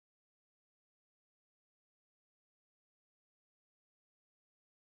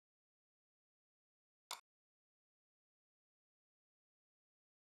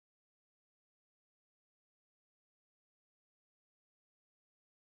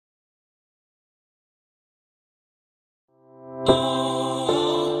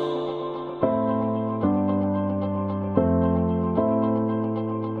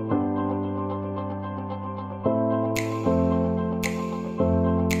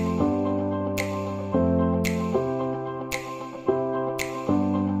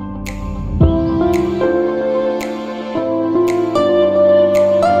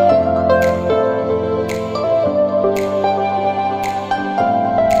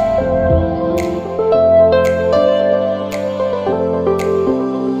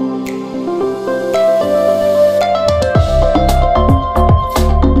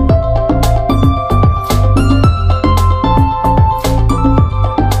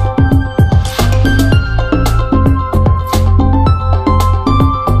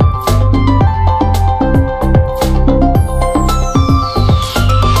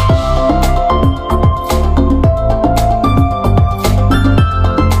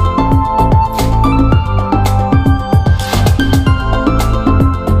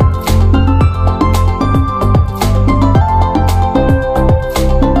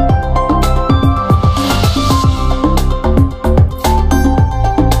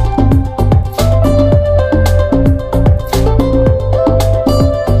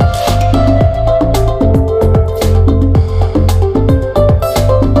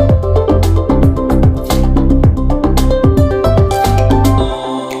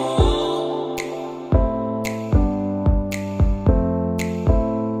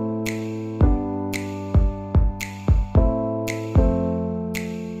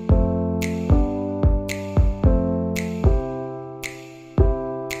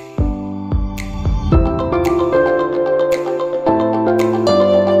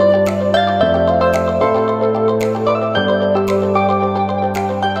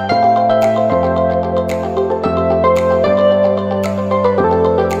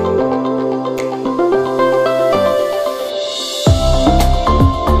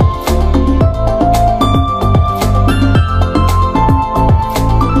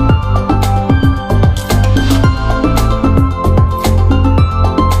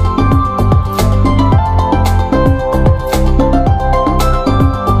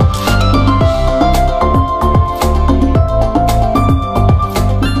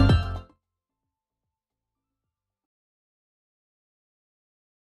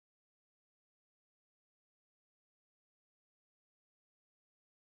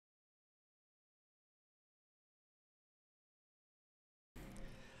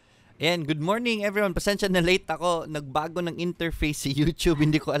Ayan, good morning everyone. Pasensya na late ako. Nagbago ng interface si YouTube.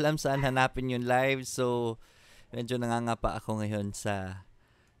 Hindi ko alam saan hanapin yung live. So, medyo nangangapa ako ngayon sa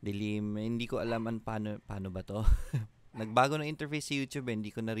dilim. Hindi ko alam paano ba to. Nagbago ng interface si YouTube.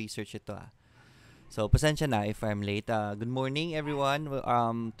 Hindi ko na-research ito. So, pasensya na if I'm late. Good morning everyone.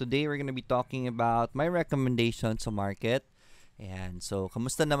 Today we're gonna be talking about my recommendations sa market. Ayan. So,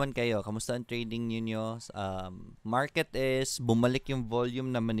 kamusta naman kayo? Kamusta ang trading niyo? Market is bumalik yung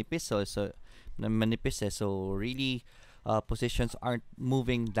volume na manipis. So really, positions aren't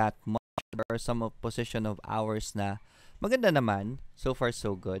moving that much. There are some position of hours na maganda naman. So far,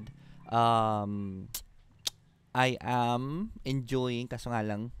 so good. I am enjoying, kaso nga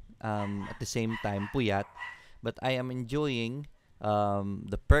lang, at the same time, puyat. But I am enjoying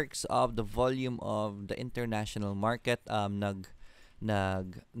the perks of the volume of the international market.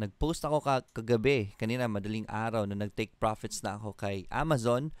 Nagpost ako kagabi, kanina madaling araw, na nag-take profits na ako kay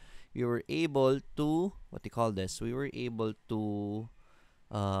Amazon. We were able to,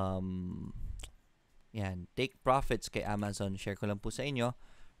 take profits kay Amazon. Share ko lang po sa inyo.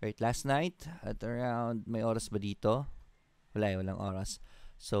 Right, last night, at around, may oras ba dito? Walang oras.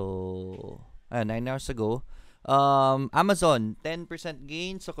 So, 9 hours ago, Amazon 10%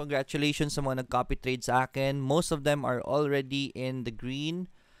 gain, so congratulations sa mga nag-copy trade sa akin. Most of them are already in the green,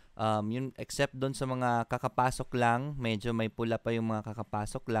 yun, except doon sa mga kakapasok lang, medyo may pula pa yung mga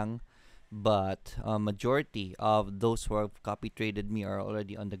kakapasok lang, but majority of those who have copy traded me are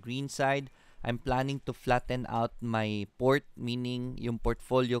already on the green side. I'm planning to flatten out my port, meaning yung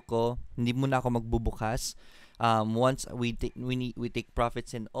portfolio ko hindi muna ako magbubukas. Once we take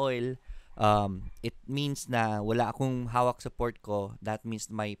profits in oil, it means na wala akong hawak sa port ko. That means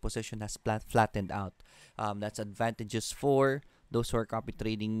my position has flattened out. That's advantageous for those who are copy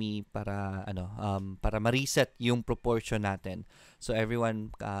trading me para ma-reset yung proportion natin. So everyone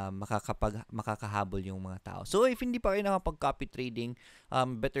makakahabol yung mga tao. So if hindi pa kayo nakapag-copy trading,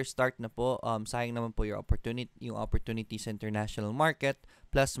 better start na po. Sayang naman po yung opportunity sa international market.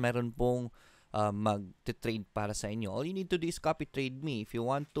 Plus meron pong mag-trade para sa inyo. All you need to do is copy trade me if you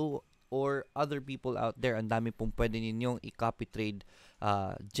want to, or other people out there. Ang dami pong pwede ninyong i-copy trade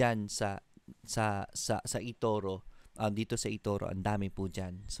dyan sa eToro. Dito sa eToro, ang dami po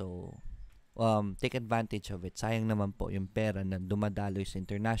dyan. So, take advantage of it. Sayang naman po yung pera na dumadaloy sa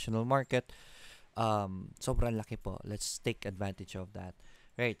international market. Sobrang laki po. Let's take advantage of that.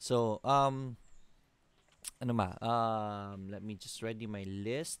 Right, so, let me just ready my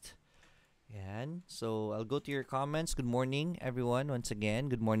list. Yan. So, I'll go to your comments. Good morning, everyone. Once again,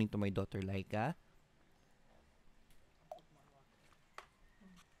 good morning to my daughter, Laika.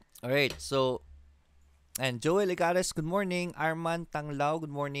 Alright, so, and Joel Igares, good morning. Arman Tanglao, good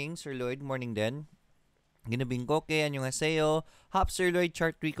morning. Sir Lloyd, good morning din. Ginabing Koke, annyeonghaseyo. Hop, Sir Lloyd,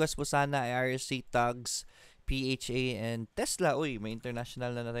 chart request po sana, ARSN tags, PHA, and Tesla. Uy, may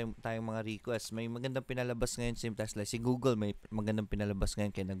international na tayong mga requests. May magandang pinalabas ngayon si Tesla. Si Google, may magandang pinalabas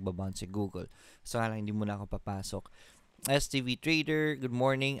ngayon kaya nagbabounce si Google. So, nga lang, hindi muna ako papasok. STV Trader, good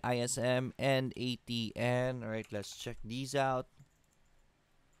morning. ISM and ATN. Alright, let's check these out.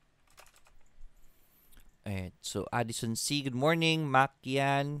 Alright, so Addison C, good morning.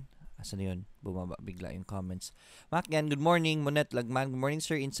 Macyan, asan yun? Bumaba bigla yung comments. Macyan, good morning. Monet Lagman, good morning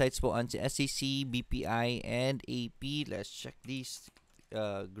sir. Insights po on SEC, BPI, and AP. Let's check these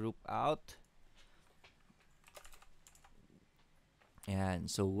group out. Ayan,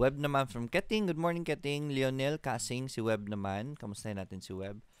 so Web naman from Keting. Good morning Keting. Lionel Kasing, si Web naman. Kamustahin natin si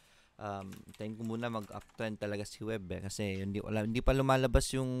Web. Tayin ko muna mag-uptrend talaga si Web kasi hindi pa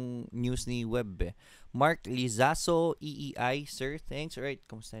lumalabas yung news ni Web Mark Lizaso, EEI, sir, thanks. Alright,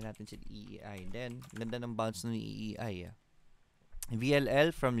 kamustahin natin si EEI. Then, ganda ng bounce ng EEI.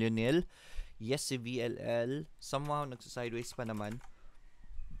 VLL from Lionel. Yes, si VLL. Somehow, nagsa-sideways pa naman.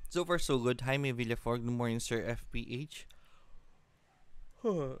 So far, so good. Jaime Villafort, good morning, sir, FPH.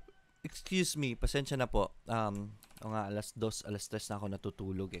 Excuse me, pasensya na po. Alas 2, alas 3 na ako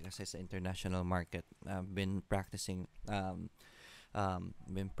natutulog kasi sa international market. I've been practicing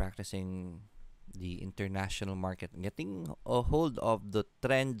the international market, getting a hold of the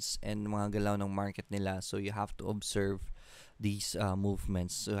trends and mga galaw ng market nila. So you have to observe these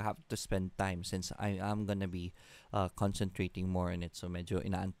movements. So you have to spend time since I am gonna be concentrating more on it. So medyo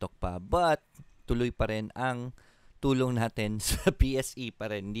inaantok pa, but tuloy pa rin ang tulong natin sa PSE pa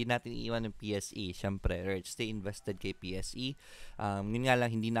rin. Hindi natin iiwan ng PSE. Siyempre, right? Stay invested kay PSE. Yun nga lang,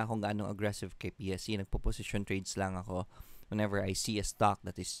 hindi na akong gaano aggressive kay PSE. Nagpo-position trades lang ako whenever I see a stock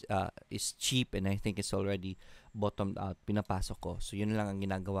that is cheap and I think it's already bottomed out. Pinapasok ko. So, yun lang ang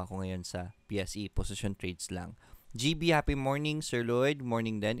ginagawa ko ngayon sa PSE. Position trades lang. GB, happy morning. Sir Lloyd,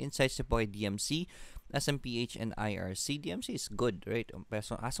 morning din. Insights niyo po kay DMC, SMPH, and IRC. DMC is good, right?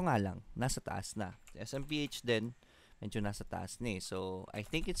 Peso, aso nga lang, nasa taas na. SMPH din, medyo nasa taas na eh. So, I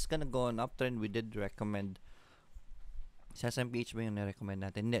think it's gonna go on uptrend. We did recommend, si SMPH ba yung na-recommend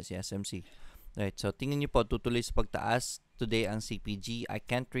natin? Hindi, si SMC. Right, so tingnan niyo po, tutuloy sa pagtaas today ang CPG. I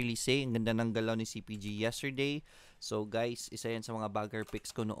can't really say, ang ganda ng galaw ni CPG yesterday. So guys, isa yan sa mga bagger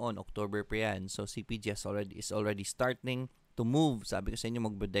picks ko noon, October pa yan. So CPG is already starting to move. Sabi ko sa inyo,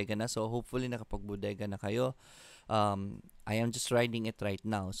 magbodega na. So hopefully nakapagbodega na kayo. I am just riding it right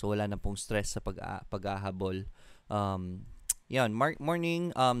now. So wala na pong stress sa pag-ahabol. Yan,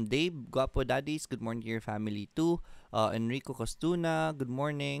 morning, Dave, Guapo Daddies, good morning to your family too. Enrico Costuna, good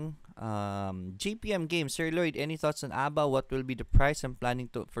morning. JPM Games, Sir Lloyd, any thoughts on ABA? What will be the price I'm planning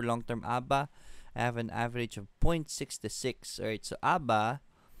for long-term ABA? I have an average of 0.66. Alright, so ABA,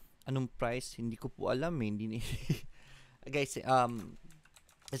 anong price? Hindi ko po alam eh. Guys,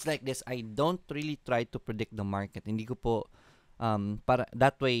 it's like this. I don't really try to predict the market. Hindi ko po, para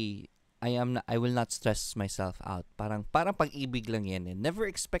that way, I will not stress myself out. Parang pag-ibig lang yan eh. Never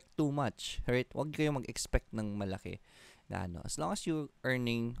expect too much. Right? Huwag kayo mag-expect ng malaki. Na ano. As long as you're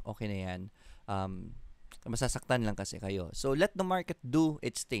earning, okay na yan. Masasaktan lang kasi kayo. So, let the market do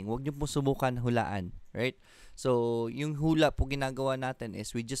its thing. Huwag niyo po subukan hulaan. Right? So, yung hula po ginagawa natin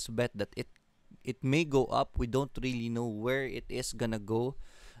is we just bet that it may go up. We don't really know where it is gonna go.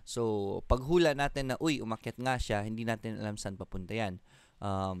 So, pag hula natin na, uy, umakyat nga siya, hindi natin alam saan papunta yan.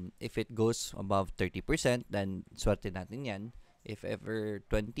 If it goes above 30%, then swerte natin yan. If ever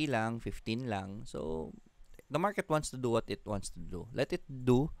 20 lang, 15 lang. So, the market wants to do what it wants to do. Let it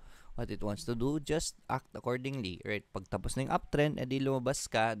do what it wants to do. Just act accordingly. Right? Pag tapos na yung uptrend, edi lumabas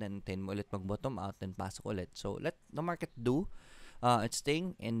ka, then mo ulit mag-bottom out, then pasok ulit. So, let the market do its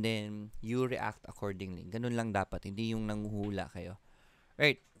thing, and then you react accordingly. Ganun lang dapat. Hindi yung nanguhula kayo.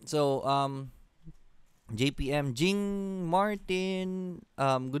 Right? So, JPM, Jing Martin,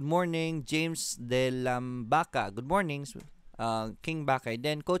 good morning. James De Lambaca, good morning. King Bakay.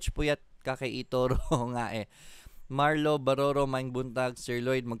 Then, Coach Puyat, kakay eToro nga eh. Marlo Baroro, Maing Buntag, Sir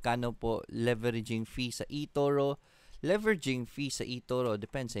Lloyd, magkano po leveraging fee sa eToro? Leveraging fee sa eToro,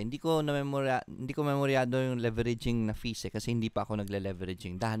 depends eh. Hindi ko memoryado yung leveraging na fees eh, kasi hindi pa ako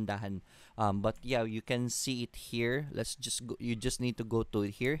nagle-leveraging. Dahan-dahan. But yeah, you can see it here. You just need to go to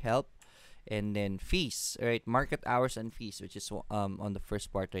here, help. And then fees, right? Market hours and fees, which is on the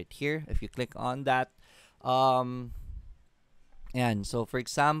first part right here. If you click on that, yan. So for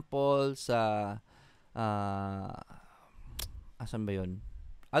example, sa asan ba yun?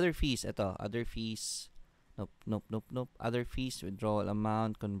 Other fees, ito. Other fees. Nope. Other fees, withdrawal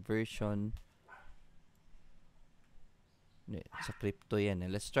amount, conversion. Sa crypto yan eh.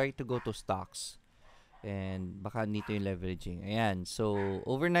 Let's try to go to stocks. And baka dito yung leveraging. Ayan. So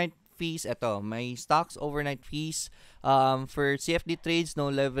overnight fees, ito, may stocks overnight fees for CFD trades,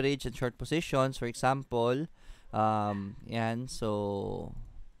 no leverage and short positions, for example. Yan, so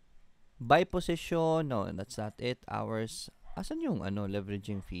buy position, no, that's not it. Hours, asan yung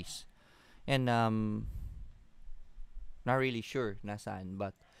leveraging fees? And not really sure nasaan,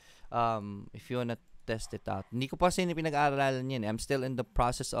 but if you wanna test it out, hindi ko pa kasi pinag-aaralan yan. I'm still in the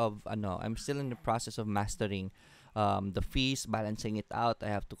process of mastering the fees, balancing it out. I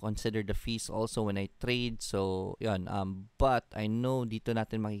have to consider the fees also when I trade. So, yun. But I know dito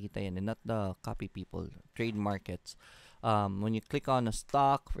natin makikita yan, and not the copy people, trade markets. When you click on a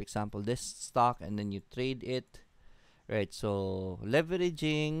stock, for example, this stock, and then you trade it, right? So,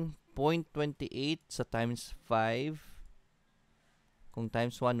 leveraging 0.28 sa times 5. Kung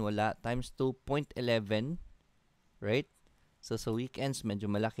times 1, wala. Times 2, 0.11. Right? So, sa weekends, medyo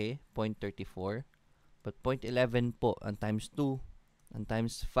malaki. 0.34. But 0.11 po ang times 2. Ang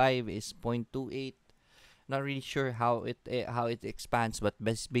times 5 is 0.28. Not really sure how it expands, but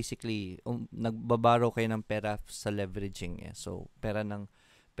basically, nagbabaro kayo ng pera sa leveraging. Eh. So, pera ng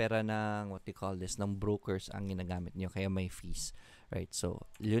what you call this, ng brokers ang ginagamit nyo, kaya may fees. Right, so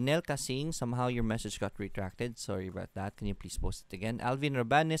Lionel Casing, somehow your message got retracted. Sorry about that. Can you please post it again? Alvin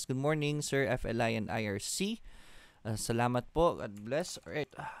Rabanes, good morning, Sir FLI and IRC. Salamat po. God bless.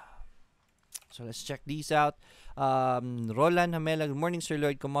 Alright. So let's check these out. Roland Hamela, good morning, Sir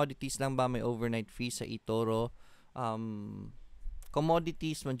Lloyd. Commodities lang ba may overnight fee sa eToro?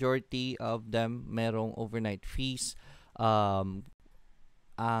 Commodities, majority of them merong overnight fees.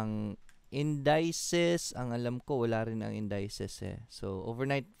 Ang indices, ang alam ko, wala rin ang indices eh. So,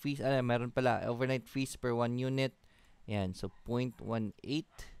 overnight fees, meron pala, overnight fees per 1 unit. Yan, so 0.18.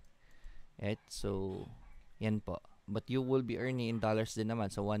 Right, so, yan po. But you will be earning in dollars din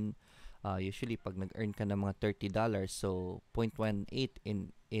naman. So, Usually pag nag-earn ka ng mga $30, so 0.18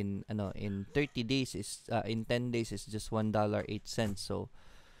 in 30 days is in 10 days is just $1.08. So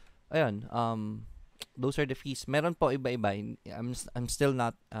ayun, those are the fees. Meron po iba-iba. I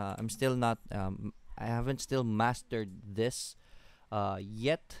haven't still mastered this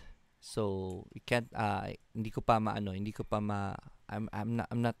yet. So you can't hindi ko pa I'm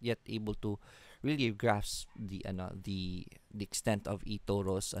not yet able to really grasp the extent of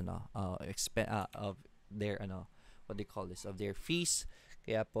eToro's of their what they call this, of their fees.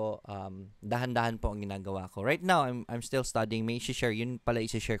 Kaya po dahan-dahan po ang ginagawa ko. Right now I'm still studying. May i-share yun pala,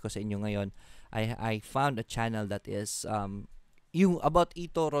 i-share ko sa inyo ngayon. I found a channel that is yung about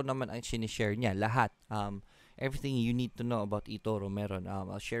eToro naman ang sinishare niya lahat. Everything you need to know about eToro meron.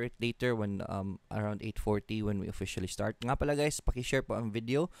 I'll share it later when around 8:40 when we officially start. Nga pala guys, paki-share po ang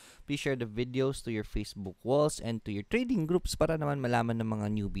video. Please share the videos to your Facebook walls and to your trading groups para naman malaman ng mga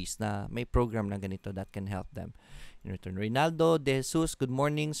newbies na may program na ganito that can help them. In return, Reynaldo De Jesus, good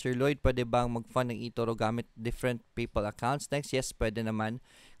morning. Sir Lloyd, pwede bang mag-fund ng eToro gamit different PayPal accounts? Thanks, yes, pwede naman.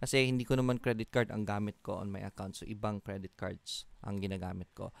 Kasi hindi ko naman credit card ang gamit ko on my account. So, ibang credit cards ang ginagamit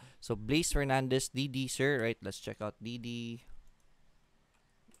ko. So, Blaze Fernandez, DD, sir. Right, let's check out DD.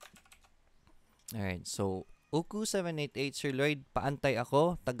 Alright, so, Uku788, Sir Lloyd, paantay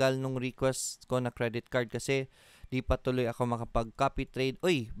ako. Tagal nung request ko na credit card kasi di pa tuloy ako makapag-copy trade.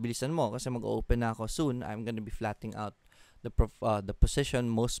 Uy, bilisan mo kasi mag-open na ako soon. I'm gonna be flatting out the position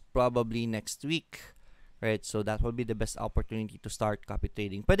most probably next week. Right, so that will be the best opportunity to start copy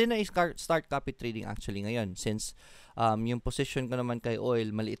trading. Pwede na start copy trading actually ngayon since yung position ko naman kay oil,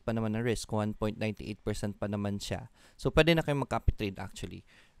 maliit pa naman na risk, 1.98% pa naman siya. So pwede na kayo mag-copy trade actually.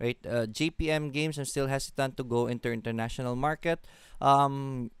 Right, JPM Games, I'm still hesitant to go into international market.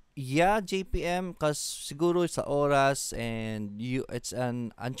 Yeah, JPM, cause siguro sa oras and it's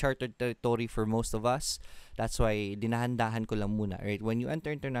an uncharted territory for most of us. That's why dinahandahan ko lang muna, right? When you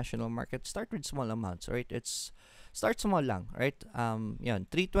enter international market, start with small amounts, right? Start small lang, right? Yan,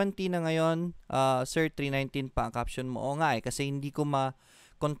 320 na ngayon. Sir, 319 pa ang caption mo. Oo nga kasi hindi ko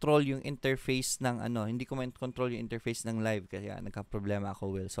ma-control yung interface ng hindi ko ma-control yung interface ng live kaya nagka-problema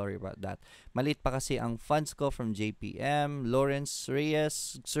ako, Will. Sorry about that. Maliit pa kasi ang funds ko from JPM. Lawrence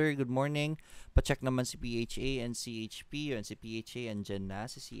Reyes, sir, good morning. Pa-check naman si PHA and CHP. Yun, si PHA andyan na.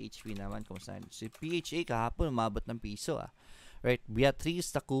 Si CHP naman, kumusta? Si PHA kahapon, umabot ng piso Right,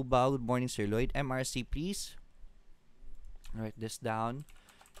 Beatrice Tacuba, good morning, Sir Lloyd. MRC, please. Write this down.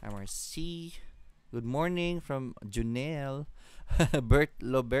 MRC, good morning from Junel. Bert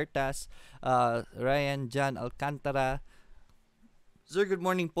Lobertas, Ryan John Alcantara. Sir, good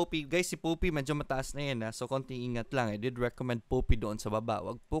morning, Poppy. Guys, si Poppy medyo mataas na yan so konting ingat lang. I did recommend Poppy doon sa baba.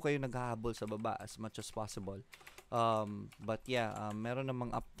 Wag po kayo naghahabol sa baba as much as possible. But yeah, meron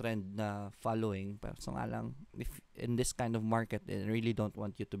namang uptrend na following. Pero so nga lang, if in this kind of market, I really don't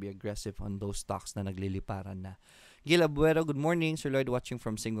want you to be aggressive on those stocks na nagliliparan na. Gil Abuero, good morning. Sir Lloyd watching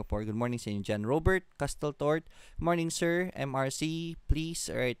from Singapore. Good morning sa inyo dyan. Robert Casteltort, good morning sir. MRC, please.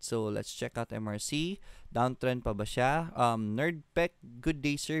 Alright, so let's check out MRC. Downtrend pa ba siya? Nerdpeck, good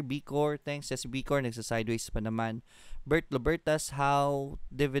day sir. Bcor, thanks. Yes, Bcor, nagsa-sideways pa naman. Bert Lobertas, how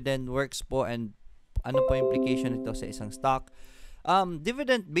dividend works po and ano po implication nito sa isang stock?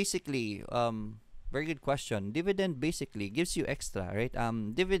 Dividend basically, very good question. Dividend basically gives you extra, right?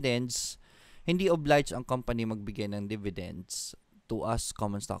 Dividends, hindi obliged ang company magbigay ng dividends to us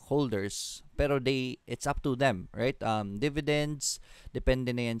common stockholders, pero it's up to them, right? Dividends,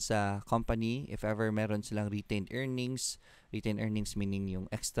 depende na yan sa company. If ever meron silang retained earnings meaning yung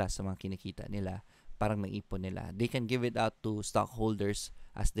extra sa mga kinikita nila, parang naipon nila, they can give it out to stockholders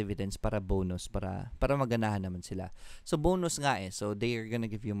as dividends para bonus, para maganahan naman sila. So bonus nga so they are gonna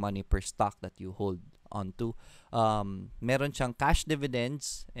give you money per stock that you hold onto. Meron siyang cash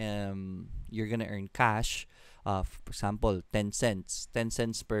dividends. You're gonna earn cash. For example, 10 cents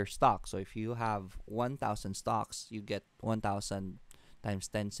per stock. So if you have 1,000 stocks, you get 1,000 times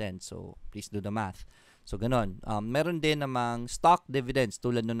 10 cents. So please do the math. So ganon. Meron din namang stock dividends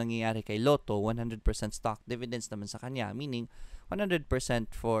tulad nung nangyayari kay Lotto, 100% stock dividends naman sa kanya, meaning 100%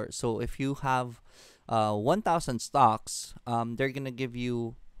 so if you have 1,000 stocks, they're gonna give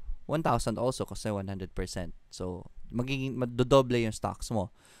you 1,000 also kasi 100%. So magiging madodoble yung stocks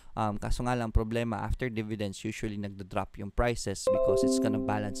mo. Kaso nga lang problema, after dividends, usually nagdo-drop yung prices because it's gonna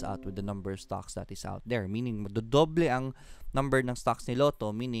balance out with the number of stocks that is out there. Meaning, madodoble ang number ng stocks ni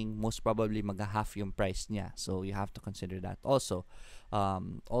Lotto, meaning most probably mag-half yung price niya. So, you have to consider that also.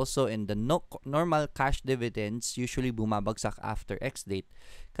 Also, in the normal cash dividends, usually bumabagsak after X date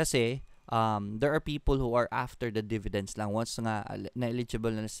kasi there are people who are after the dividends lang. Once nga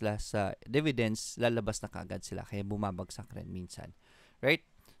na-eligible na sila sa dividends, lalabas na kaagad sila. Kaya bumabagsak rin minsan. Right?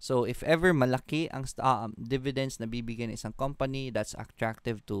 So, if ever malaki ang dividends na bibigyan ng isang company that's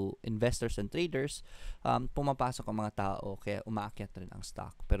attractive to investors and traders, pumapasok ang mga tao, kaya umaakyat rin ang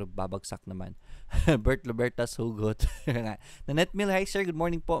stock. Pero babagsak naman. Bert Lobertas hugot. Nanette Mill, hi sir, good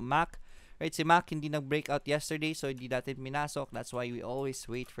morning po. Mac, right, si Mac hindi nag-breakout yesterday, so hindi natin minasok. That's why we always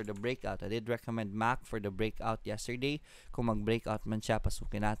wait for the breakout. I did recommend Mac for the breakout yesterday. Kung mag-breakout man siya,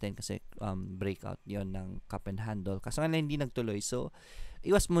 pasukin natin kasi breakout yon ng cup and handle. Kaso nga hindi nagtuloy. So,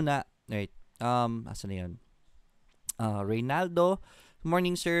 iwas muna. Right. Asa na yun? Reynaldo, good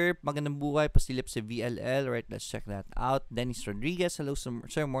morning sir. Magandang buhay. Pasilip si VLL. Right, let's check that out. Dennis Rodriguez, hello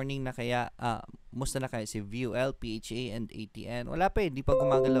sir. Morning na kaya. Musta na kaya si VUL, PHA, and ATN? Wala pa hindi pa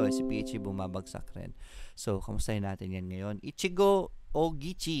gumagalaw si PHA bumabagsak rin. So, kamustahin natin yan ngayon. Ichigo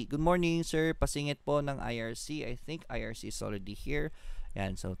Ogichi, good morning sir. Pasingit po ng IRC. I think IRC is already here.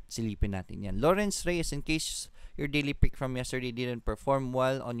 Yan, so silipin natin yan. Lawrence Reyes, in case your daily pick from yesterday didn't perform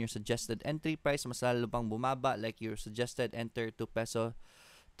well on your suggested entry price, mas lalo pang bumaba, like your suggested enter 2 peso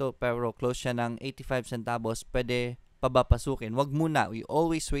to pero close siya ng 85 centavos, pwede pa ba pasukin? Wag muna. We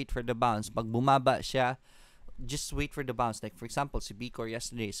always wait for the bounce. Pag bumaba siya, just wait for the bounce. Like for example, si BCOR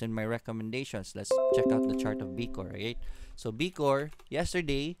yesterday is in my recommendations. Let's check out the chart of BCOR, right? So BCOR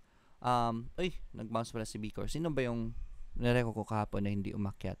yesterday, nag-bounce pala si BCOR. Sino ba yung nireko ko kahapon na hindi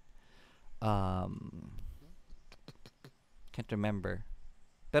umakyat? Can't remember.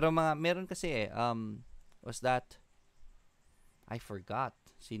 Pero meron kasi was that, I forgot.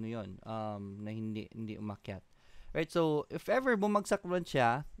 Sino yun? Na hindi umakyat. Right, so, if ever bumagsak man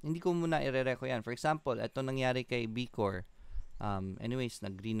siya, hindi ko muna irereko yan. For example, ito nangyari kay BCOR. Anyways,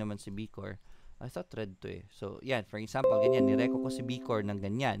 nag-green naman si BCOR. I thought red to eh. So, yan, for example, ganyan, nireko ko si BCOR ng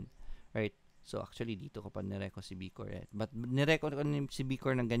ganyan. Right? So, actually, dito ko pa nireko si BCOR eh. But, nireko ko si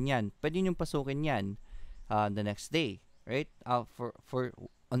BCOR ng ganyan. Pwede nyo pasukin yan the next day. Right?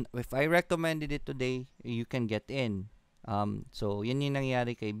 If I recommended it today, you can get in. So, yan yung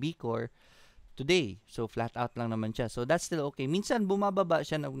nangyari kay BCOR today. So, flat out lang naman siya. So, that's still okay. Minsan, bumababa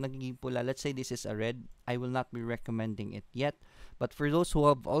siya na nagiging pula. Let's say this is a red. I will not be recommending it yet. But for those who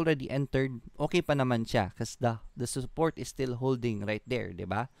have already entered, okay pa naman siya because the support is still holding right there,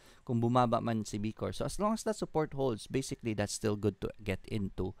 diba? Kung bumaba man si BCOR. So, as long as that support holds, basically, that's still good to get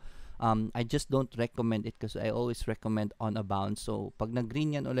into. I just don't recommend it because I always recommend on a bounce. So, pag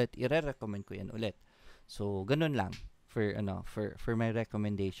nag-green yan ulit, i-recommend ko yan ulit. So, ganun lang for my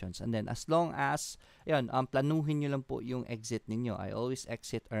recommendations. And then, as long as, yun, planuhin nyo lang po yung exit ninyo. I always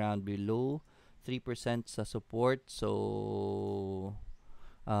exit around below 3% sa support. So,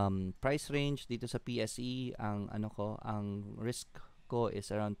 price range dito sa PSE, ang risk ko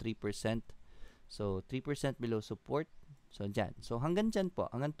is around 3%. So, 3% below support. So, dyan. So, hanggang dyan po.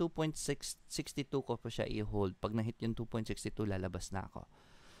 Hanggang 2.62 ko po siya i-hold. Pag na-hit yung 2.62, lalabas na ako.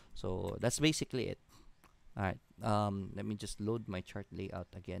 So, that's basically it. Alright. Let me just load my chart layout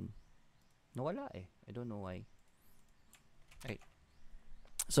again. Nawala eh. I don't know why. Alright.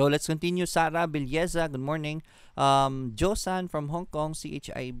 So, let's continue. Sarah Bilyeza, good morning. Josan from Hong Kong,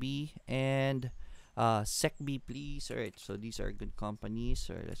 CHIB, and SecB, please. Alright. So, these are good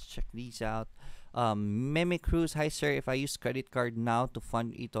companies. So, let's check these out. Meme Cruz, hi sir, if I use credit card now to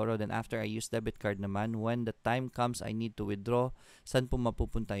fund eToro, then after I use debit card naman, when the time comes I need to withdraw, saan po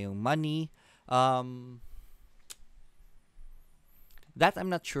mapupunta yung money? That I'm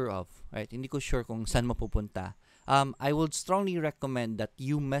not sure of, right? Hindi ko sure kung saan mapupunta. I would strongly recommend that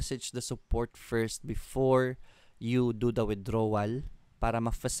you message the support first before you do the withdrawal para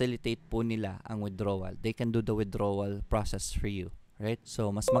ma-facilitate po nila ang withdrawal. They can do the withdrawal process for you, right?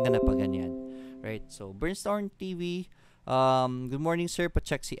 So, mas maganda pa ganyan. Right, so Burnstorm TV, good morning sir,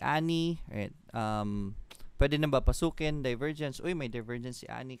 pa-check si Annie. Right, pwede na ba pasukin? Divergence, uy may divergence si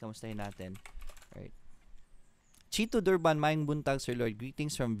Annie, kamustahin natin. Right, Chito Durban, Maing Buntag, Sir Lord,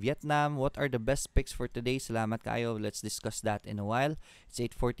 greetings from Vietnam. What are the best picks for today? Salamat kayo, let's discuss that in a while. It's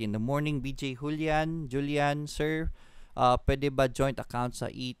 8:40 in the morning. BJ Julian, sir, pwede ba joint account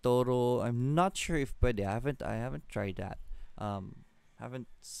sa eToro? I'm not sure if pwede. I haven't tried that. Haven't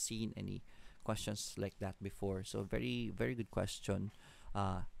seen any questions like that before. So, very, very good question.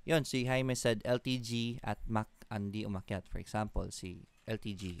 Yun, si Jaime said LTG at Mac Andy umakyat. For example, si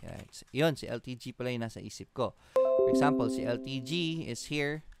LTG. Yun, si LTG pala yung nasa isip ko. For example, si LTG is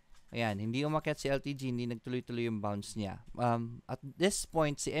here. Ayan, hindi umakyat si LTG, hindi nagtuloy-tuloy yung bounce niya. At this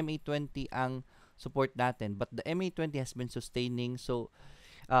point, si MA20 ang support natin. But the MA20 has been sustaining. So,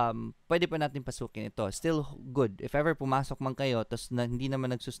 pwede pa natin pasukin ito. Still good. If ever pumasok man kayo, tapos hindi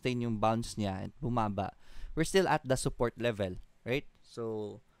naman nag-sustain yung bounce niya at bumaba, we're still at the support level, right?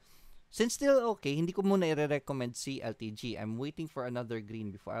 So, since still okay, hindi ko muna i-recommend si LTG. I'm waiting for another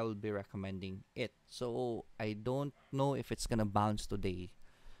green before I will be recommending it. So, I don't know if it's gonna bounce today.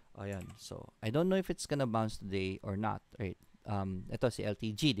 Ayan. So, I don't know if it's gonna bounce today or not, right? Ito si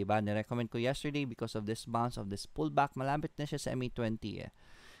LTG, di ba? Nirecommend ko yesterday because of this bounce, of this pullback. Malapit na siya sa MA20 eh.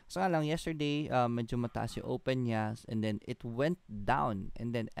 So nga lang, yesterday, medyo mataas yung open niya and then it went down.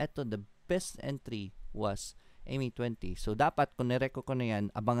 And then, eto, the best entry was MA20. So, dapat, kung nireko ko na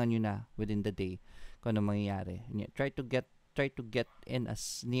yan, abangan nyo na within the day kung ano mangyayari. Try to get in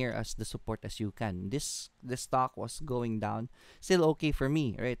as near as the support as you can. This stock was going down. Still okay for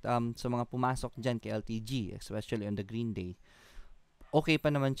me, right? So, mga pumasok dyan kay LTG, especially on the green day, okay pa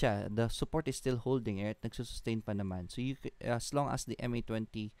naman siya. The support is still holding, right? Nagsusustain pa naman. So, as long as the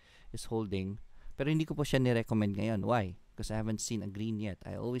MA20 is holding, pero hindi ko po siya ni-recommend ngayon. Why? Because I haven't seen a green yet.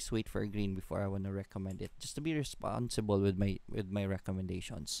 I always wait for a green before I want to recommend it, just to be responsible with my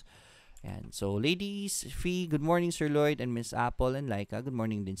recommendations. And so, ladies, Fee, good morning, Sir Lloyd, and Miss Apple and Laika, good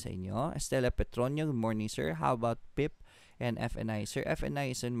morning din sa inyo. Estela Petronio, good morning, sir. How about Pip and FNI? Sir,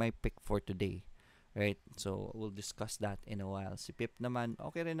 FNI is in my pick for today. Right? So, we'll discuss that in a while. Si Pip naman,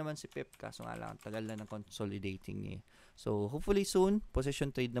 okay rin naman si Pip, kaso nga lang, tagal na ng consolidating niya. So, hopefully soon,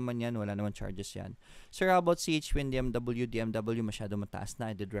 position trade naman yan, wala naman charges yan. Sir, how about CHP and DMW? DMW masyado mataas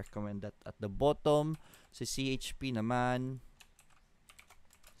na. I did recommend that at the bottom. Si CHP naman,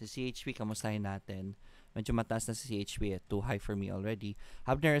 kamustahin natin? Medyo mataas na si CHP at too high for me already.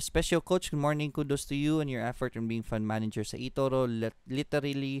 Abner Special Coach, good morning. Kudos to you and your effort in being fund manager sa eToro.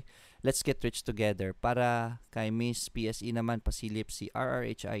 Literally, let's get rich together. Para kay Miss PSE naman, pasilip si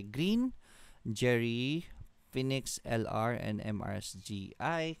RRHI Green, Jerry, Phoenix, LR, and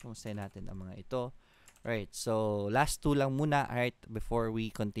MRSGI. Kamustahin natin ang mga ito? Right, so last two lang muna, right, before we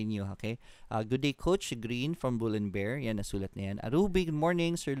continue, okay? Good day, Coach Green from Bull and Bear. Yan, nasulat na yan. Arubi, good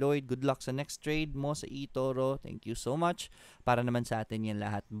morning. Sir Lloyd, good luck sa next trade mo sa eToro. Thank you so much. Para naman sa atin yan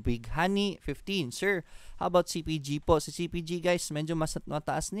lahat. Big Honey, 15. Sir, how about CPG po? Si CPG, guys, medyo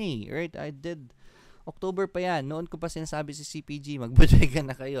mataas na eh. Right, I did October pa yan. Noon ko pa sinasabi si CPG, magbudegan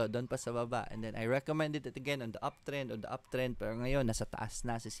na kayo. Doon pa sa baba. And then I recommended it again on the uptrend. Pero ngayon, nasa taas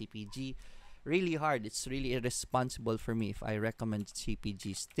na si CPG. Really hard. It's really irresponsible for me if I recommend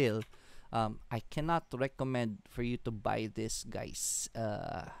CPG still. I cannot recommend for you to buy this, guys.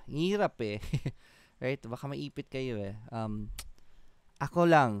 Hirap eh. Right? Baka maipit kayo eh. Ako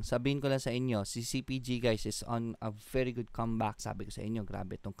lang, sabihin ko lang sa inyo, si CPG, guys, is on a very good comeback. Sabi ko sa inyo,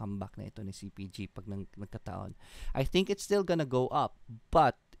 grabe itong comeback na ito ni CPG pag nagkataon. I think it's still gonna go up,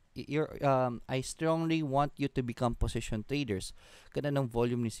 but I strongly want you to become position traders. Ganda ng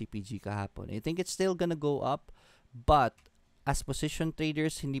volume ni CPG kahapon. I think it's still gonna go up, but as position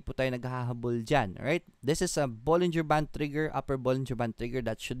traders, hindi po tayo naghahabol dyan, right? This is a Bollinger Band trigger, upper Bollinger Band trigger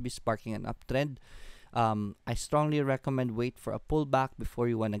that should be sparking an uptrend. I strongly recommend wait for a pullback before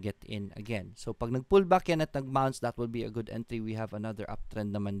you wanna get in again. So, pag nag-pullback yan at nag-bounce, that will be a good entry. We have another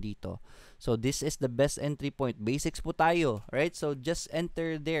uptrend naman dito. So, this is the best entry point. Basics po tayo, right? So, just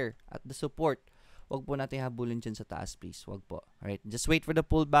enter there at the support. Wag po natin habulin dyan sa taas, please. Wag po. Right? Just wait for the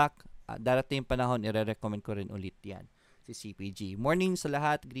pullback. Darating yung panahon, i-recommend ko rin ulit yan. Si CPG. Morning sa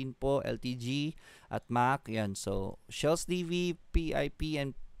lahat. Green po, LTG, at MAC. Yan. So, Shells DV, PIP,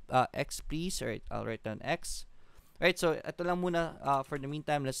 and X, please. Alright, I'll write down X. Alright, so ito lang muna for the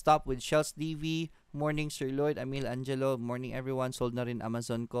meantime. Let's stop with Shells DV. Morning, Sir Lloyd, Emil, Angelo. Morning, everyone. Sold na rin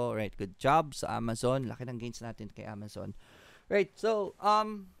Amazon ko. Alright, good job sa Amazon. Laki ng gains natin kay Amazon. Right, so,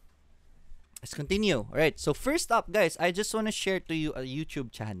 let's continue. Alright, so first up, guys, I just want to share to you a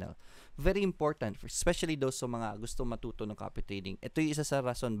YouTube channel. Very important, especially those sa mga gusto matuto ng copy trading. Ito yung isa sa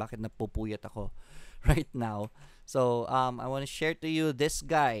rason bakit napupuyat ako right now. So, I want to share to you this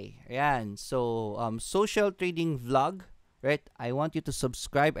guy. Ayan. So, social trading vlog. Right? I want you to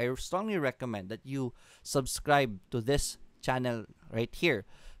subscribe. I strongly recommend that you subscribe to this channel right here.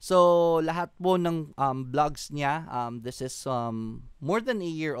 So, lahat po ng vlogs niya, this is more than a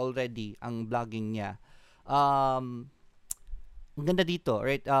year already ang vlogging niya. Ang ganda dito,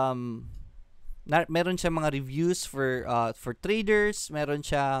 right? Meron siyang mga reviews for traders, meron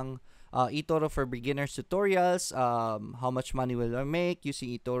siyang eToro for beginners tutorials, how much money will I make using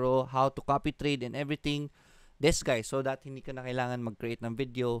eToro, how to copy trade and everything. This guy, so that hindi ka na kailangan mag-create ng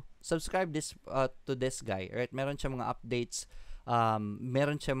video, subscribe this to this guy, right? Meron siyang mga updates,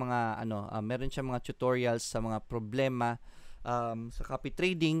 meron siyang mga tutorials sa mga problema sa copy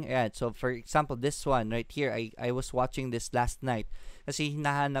trading. Ayan. So, for example, this one right here, I was watching this last night kasi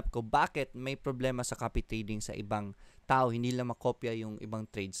hinahanap ko bakit may problema sa copy trading sa ibang tao, hindi lang makopya yung ibang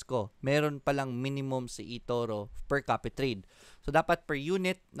trades ko. Meron palang minimum sa eToro per copy trade. So, dapat per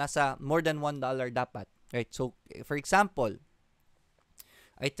unit, nasa more than $1 dapat. Right? So, for example,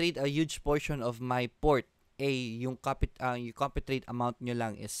 I trade a huge portion of my port. Yung copy trade amount nyo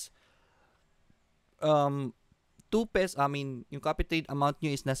lang is 2 pesos. I mean, yung copy trade amount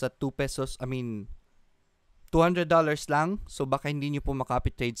nyo is nasa 2 pesos. I mean, $200 lang. So, baka hindi nyo po makopy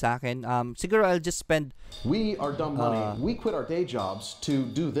trade sa akin. Siguro I'll just spend... We are dumb money. We quit our day jobs to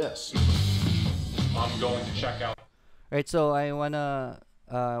do this. I'm going to check out. Right, so I wanna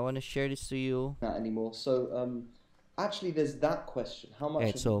share this to you. Not anymore. So, actually, there's that question. How much?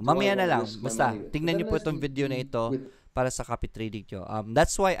 Right, so mamaya na lang. Basta, tingnan nyo po itong video na ito para sa copy trading nyo.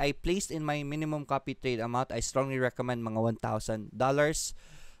 That's why I placed in my minimum copy trade amount. I strongly recommend mga $1,000.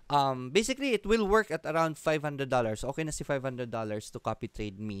 Basically, it will work at around $500. Okay na si $500 to copy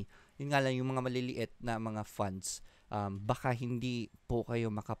trade me. Yun nga lang, yung mga maliliit na mga funds. Baka hindi po kayo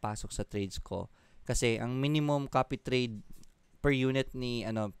makapasok sa trades ko. Kasi ang minimum copy trade per unit ni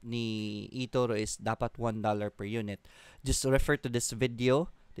eToro is dapat $1 per unit. Just refer to this video.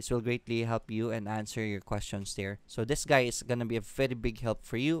 This will greatly help you and answer your questions there. So this guy is gonna be a very big help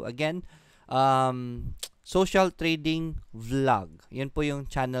for you. Again, Social Trading Vlog. Yun po yung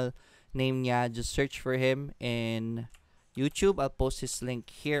channel name niya. Just search for him in YouTube. I'll post his link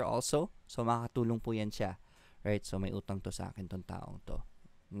here also. So makakatulong po yan siya. Right? So may utang to sa akin tong taong to.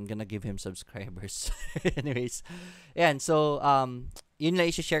 I'm gonna give him subscribers. Anyways, yan. So, yun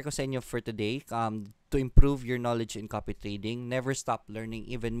lang i-share ko sa inyo for today. To improve your knowledge in copy trading. Never stop learning.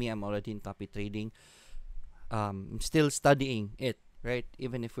 Even me, I'm already in copy trading. I'm still studying it, right?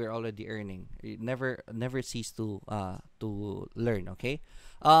 Even if we're already earning. Never cease to learn, okay?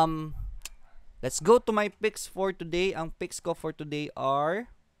 Let's go to my picks for today. Ang picks ko for today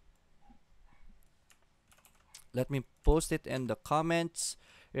are... Let me post it in the comments.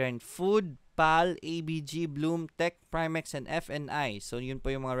 Yan, Food, PAL, ABG, Bloom, Tech, Primex, and FNI. So, yun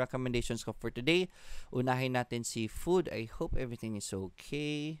po yung mga recommendations ko for today. Unahin natin si Food. I hope everything is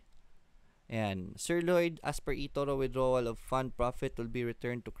okay. Ayan. Sir Lloyd, as per eToro, withdrawal of fund profit will be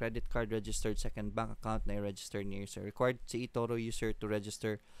returned to credit card registered second bank account na i-register niyo. So, required si eToro user to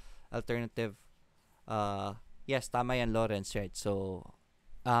register alternative. Yes, tama yan, Lawrence, right? So,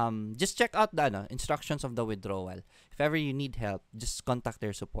 just check out the instructions of the withdrawal. If ever you need help, just contact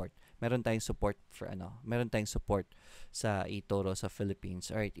their support. Meron tayong support sa eToro sa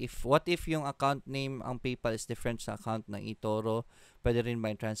Philippines. Alright, what if yung account name ang PayPal is different sa account ng eToro, pwede rin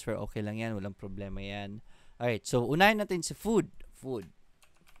by transfer, okay lang yan, walang problema yan. Alright, so unahin natin si Food.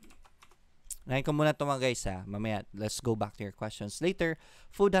 Unahin ko muna ito mga guys ha. Mamaya, let's go back to your questions later.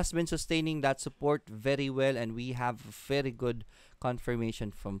 Food has been sustaining that support very well and we have very good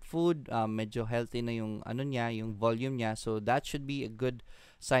confirmation from Food. Medyo healthy na yung yung volume niya. So that should be a good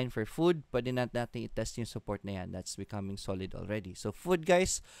sign for Food. Pwede natin i-test yung support na yan. That's becoming solid already. So Food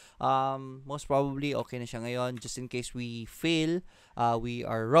guys, most probably okay na siya ngayon. Just in case we fail, we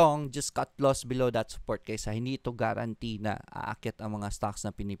are wrong, just cut loss below that support guys. Hindi ito guarantee na aakyat ang mga stocks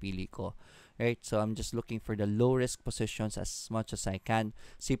na pinipili ko. Right? So I'm just looking for the low risk positions as much as I can.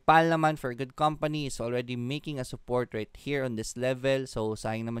 Si PAL naman, for a good company, is already making a support right here on this level. So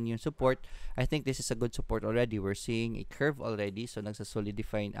sayang naman yung support. I think this is a good support already. We're seeing a curve already. So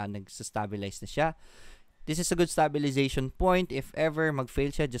nagsa-solidify, nagsa-stabilize na siya. This is a good stabilization point. If ever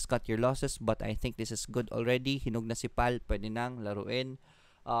mag-fail siya, just cut your losses. But I think this is good already. Hinog na si PAL. Pwede nang laruin.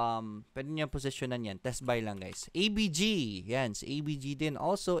 Pwede nyo posisyonan yan. Test buy lang guys. ABG. Yan. Si ABG din.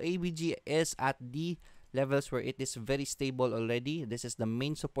 Also, ABG is at the levels where it is very stable already. This is the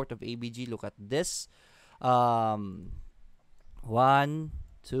main support of ABG. Look at this. 1,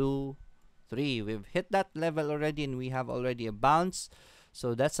 2, 3. We've hit that level already and we have already a bounce.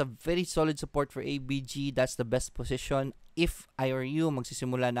 So that's a very solid support for ABG. That's the best position. If I or you,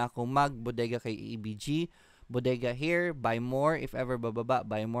 magsisimula na akong mag-bodega kay ABG. Bodega here, buy more. If ever bababa,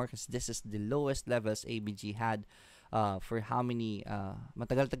 buy more because this is the lowest levels ABG had for how many,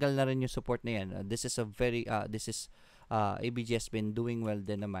 matagal-tagal na rin yung support na yan. This is a very, ABG has been doing well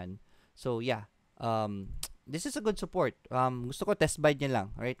din naman. So yeah, this is a good support. Gusto ko test buy niya lang.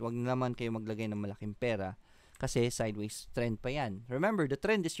 Alright, wag naman kayo maglagay ng malaking pera kasi sideways trend pa yan. Remember, the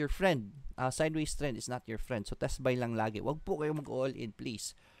trend is your friend. Sideways trend is not your friend. So test buy lang lagi. Wag po kayo mag-all in,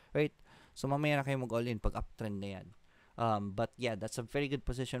 please. Right? So mamaya na kayo mag-all in pag uptrend na yan. But yeah, that's a very good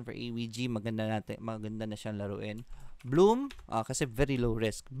position for ABG. Maganda na siyang laruin. Bloom, kasi very low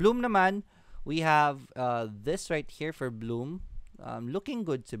risk. Bloom naman, we have this right here for Bloom. Looking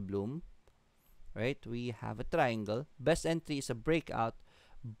good to Bloom. Right? We have a triangle. Best entry is a breakout,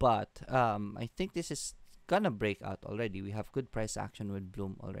 but I think this is gonna break out already. We have good price action with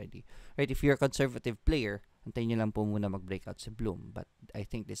Bloom already. Right? If you're a conservative player, antayin nyo lang po muna mag-breakout sa Bloom. But I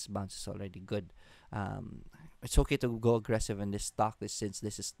think this bounce is already good. It's okay to go aggressive in this stock since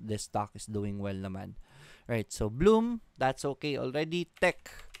this stock is doing well naman. Right? So Bloom, that's okay already.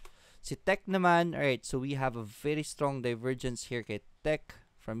 Tech. Si Tech naman, alright, so we have a very strong divergence here kay Tech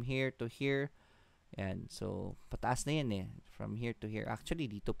from here to here. And so pataas na yan from here to here.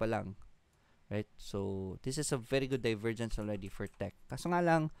 Actually, dito pa lang. Right? So, this is a very good divergence already for Tech. Kaso nga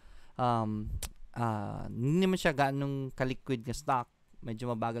lang, hindi naman siya ganong kaliquid na stock.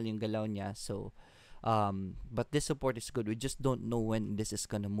 Medyo mabagal yung galaw niya. So, but this support is good. We just don't know when this is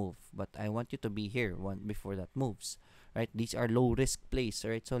gonna move. But I want you to be here before that moves. Right? These are low risk plays.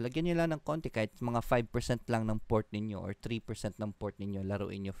 Right? So, lagyan nyo lang ng konti. Kahit mga 5% lang ng port ninyo or 3% ng port ninyo,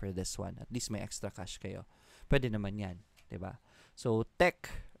 laruin nyo for this one. At least may extra cash kayo. Pwede naman yan. Diba? So,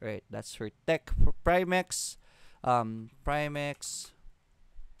 Tech. Right, that's for Tech. For Primex,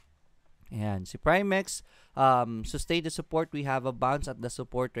 ayan, si Primex, sustain the support. We have a bounce at the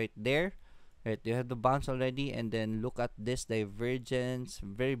support right there. Right, you have the bounce already, and then look at this divergence.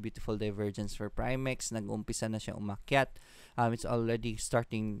 Very beautiful divergence for Primex. Nag-umpisa na siya umakyat. It's already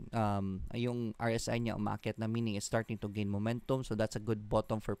starting, yung RSI niya umakyat na, meaning it's starting to gain momentum. So, that's a good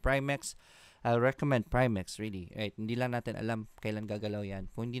bottom for Primex. I recommend Primex, really. Right? Hindi lang natin alam kailan gagalaw yan.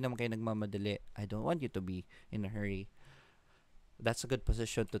 Kung hindi naman kayo nagmamadali, I don't want you to be in a hurry. That's a good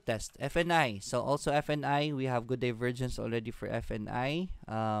position to test. FNI. So, also FNI, we have good divergence already for FNI.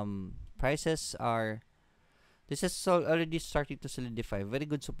 Prices are... This is already starting to solidify. Very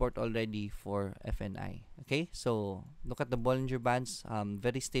good support already for FNI. Okay? So, look at the Bollinger Bands.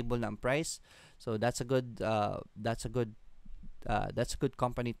 Very stable na ang price. So, that's a good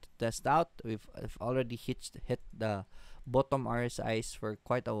company to test out. We've already hit the bottom RSIs for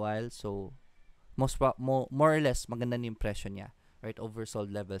quite a while, so more or less maganda na yung presyo niya. Right, oversold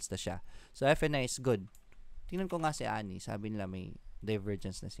levels na siya. So FNI is good. Tingnan ko nga si Ani, sabi nila may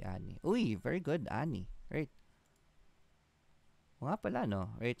divergence na si Ani. Uy, very good Ani. Right. O nga pala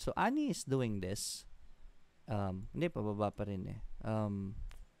no. Right, so Ani is doing this. Hindi pababa pa rin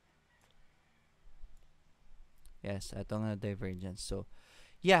Yes, ito nga divergence. So,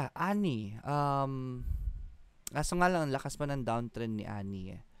 yeah, Ani. Kaso nga lang, lakas pa ng downtrend ni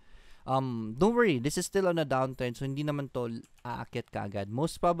Ani Don't worry, this is still on a downtrend, so hindi naman to aakyat kaagad.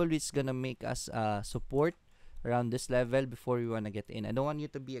 Most probably, it's gonna make us support around this level before we wanna get in. I don't want you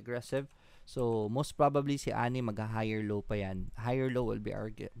to be aggressive. So, most probably, si Ani mag-higher low pa yan. Higher low will be our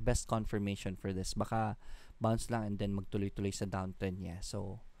best confirmation for this. Baka bounce lang and then magtuloy-tuloy sa downtrend niya.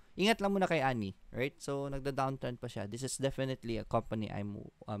 So, ingat lang muna kay Ani, right? So, nagda-downtrend pa siya. This is definitely a company I'm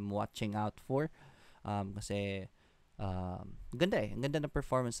watching out for. Kasi, ganda Ang ganda ng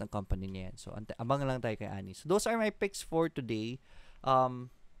performance ng company niya yan. So, abang lang tayo kay Ani. So, those are my picks for today.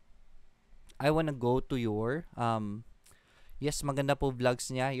 I wanna go to your, yes, maganda po vlogs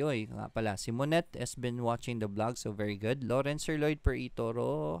niya. Yoy, nga pala. Si Monette has been watching the vlog, so very good. Lawrence Sir Lloyd per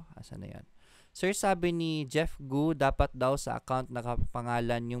eToro. Asan na yan? Sir, sabi ni Jeff Gu, dapat daw sa account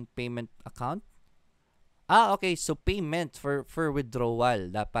nakapangalan yung payment account? Okay. So, payment for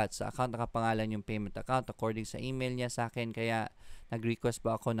withdrawal. Dapat sa account nakapangalan yung payment account according sa email niya sa akin. Kaya, nag-request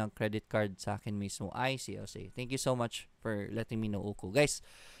ba ako ng credit card sa akin mismo? I see. Thank you so much for letting me know, Uko. Guys,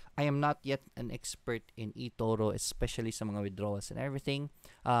 I am not yet an expert in eToro, especially sa mga withdrawals and everything.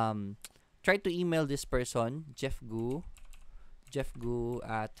 Try to email this person, Jeff Gu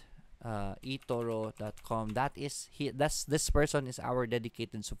at eToro.com. This person is our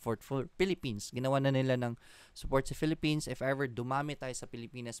dedicated support for Philippines. Ginawa na nila ng support sa Philippines. If ever dumami tayo sa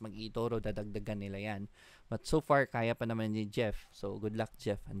Pilipinas, mag-eToro, dadagdagan nila yan. But so far, kaya pa naman ni Jeff. So, good luck,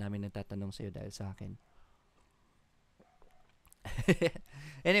 Jeff. Ang dami nagtatanong sa'yo dahil sa akin.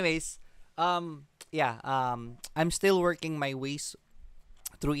 Anyways, I'm still working my ways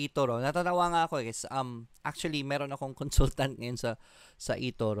through eToro. Natatawa nga ako guys. Actually, meron akong consultant ngayon sa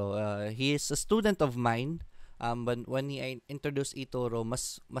eToro. He is a student of mine. But when I introduced eToro,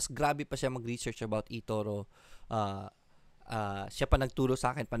 mas grabe pa siya mag-research about eToro. Siya pa nagturo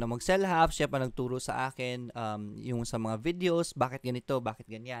sa akin paano mag-sell half. Siya pa nagturo sa akin yung sa mga videos. Bakit ganito? Bakit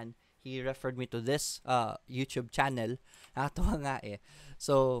ganyan? He referred me to this YouTube channel. Nakatawa nga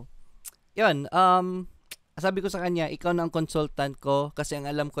So, yun. Sabi ko sa kanya, ikaw na ang consultant ko kasi ang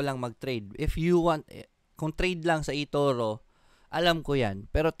alam ko lang mag-trade. If you want, kung trade lang sa eToro, Alam ko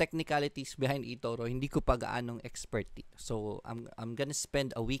yan. Pero technicalities behind eToro, hindi ko pa gaanong expert. So, I'm gonna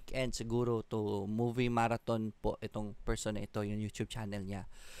spend a weekend siguro to movie marathon po itong person na ito, yung YouTube channel niya.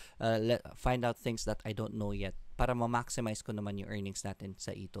 Find out things that I don't know yet para ma-maximize ko naman yung earnings natin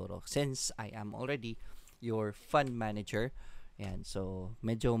sa eToro. Since I am already your fund manager, and so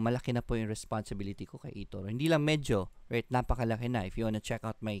medyo malaki na po yung responsibility ko kay eToro. Hindi lang medyo, right? Napakalaki na. If you wanna check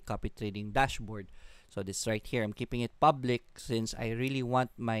out my copy trading dashboard, so this right here, I'm keeping it public since I really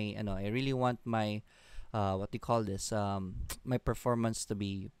want my what do you call this, my performance to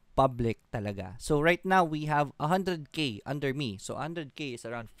be public talaga. So right now we have 100k under me. So 100k is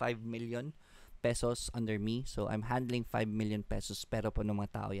around 5 million pesos under me. So I'm handling 5 million pesos pero po ng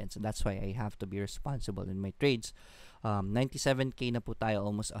mga tao yan. So that's why I have to be responsible in my trades. 97k na po tayo,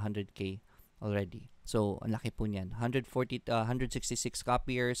 almost 100k already. So ang laki po niyan. 166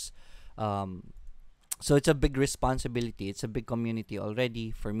 copiers. So it's a big responsibility. It's a big community already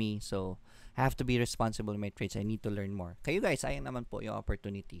for me. So I have to be responsible in my trades. I need to learn more. Kayo guys, sayang naman po yung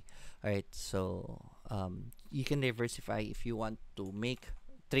opportunity. Alright, so you can diversify if you want to make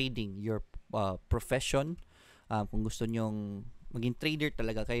trading your profession. Kung gusto nyong maging trader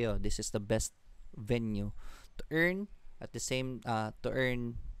talaga kayo, this is the best venue to earn at the same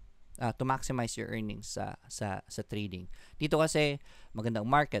to maximize your earnings sa trading. Dito kasi magandang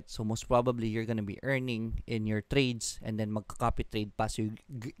market, so most probably you're gonna be earning in your trades and then magka-copy trade pa, so you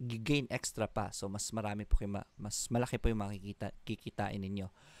gain extra pa. So mas marami po mas malaki po yung kikitain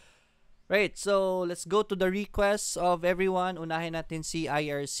ninyo. Right, so let's go to the requests of everyone. Unahin natin si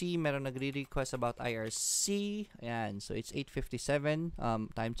IRC. Meron nagre-request about IRC. Ayan, so it's 8:57.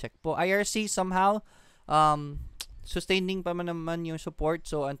 Time check po. IRC somehow sustaining pa naman yung support,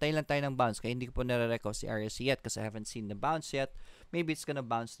 so antayin lang tayo ng bounce. Kaya hindi ko po nare-request si IRC yet kasi I haven't seen the bounce yet. Maybe it's gonna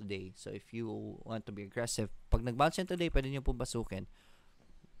bounce today. So if you want to be aggressive, pag nag-bounce yan today, pwede nyo po basukin.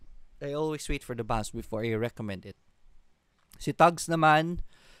 I always wait for the bounce before I recommend it. Si Tugs naman,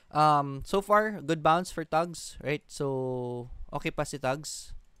 so far good bounce for Tugs, right? So okay pa si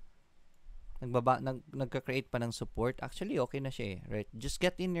Tugs. Nagka-create pa ng support. Actually, okay na siya eh, right? Just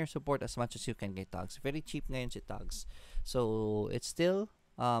get in your support as much as you can kay Tugs. Very cheap ngayon si Tugs. So, it's still,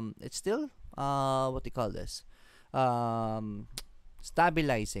 what do you call this?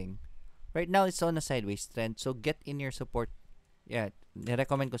 Stabilizing. Right now, it's on a sideways trend. So, get in your support. Yeah,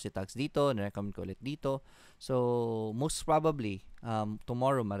 nirecommend ko si Tugs dito. Nirecommend ko ulit dito. So, most probably,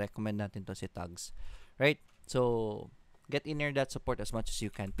 tomorrow, ma-recommend natin to si Tugs. Right? So, get in there that support as much as you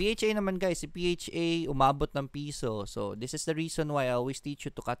can. PHA naman guys, si PHA umabot ng piso. So, this is the reason why I always teach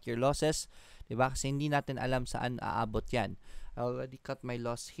you to cut your losses. Diba? Kasi hindi natin alam saan aabot yan. I already cut my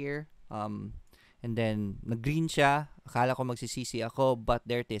loss here. And then, nag-green siya. Akala ko magsisisi ako, but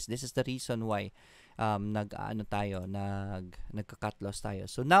there it is. This is the reason why nagka-cut loss tayo.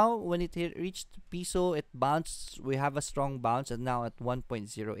 So, now, when it reached piso, it bounced. We have a strong bounce and now at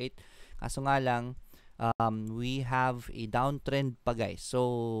 1.08. Kaso nga lang, we have a downtrend pa guys.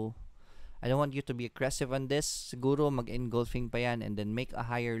 So, I don't want you to be aggressive on this. Siguro mag-engulfing pa yan and then make a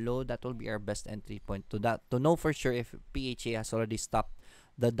higher low. That will be our best entry point to know for sure if PHA has already stopped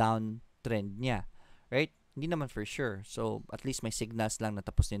the downtrend niya. Right? Hindi naman for sure. So, at least may signals lang na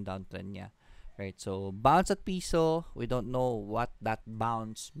tapos yung downtrend niya. Right? So, bounce at piso. We don't know what that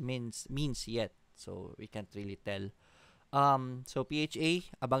bounce means yet. So, we can't really tell. So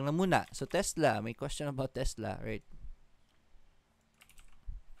PHA, abang na muna. So Tesla, may question about Tesla, right?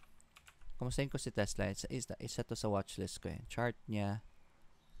 Kumustahin ko si Tesla? Isa to sa watchlist ko eh. Chart niya.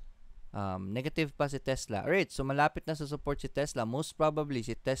 Negative pa si Tesla. Alright, so malapit na sa support si Tesla. Most probably,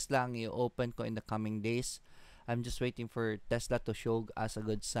 si Tesla ang i-open ko in the coming days. I'm just waiting for Tesla to show as a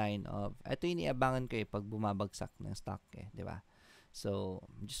good sign of, ito iniabangan ko eh, pag bumabagsak ng stock eh, di ba? So,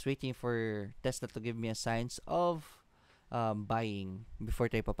 I'm just waiting for Tesla to give me a signs of buying before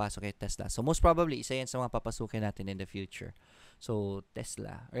tayo papasok kay Tesla. So, most probably, isa yan sa mga papasukin natin in the future. So,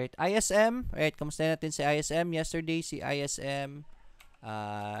 Tesla. Alright, ISM. Alright, kamusta natin si ISM? Yesterday, si ISM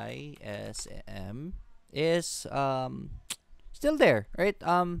is still there. Right?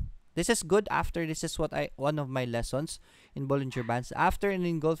 This is good after, this is one of my lessons in Bollinger Bands. After an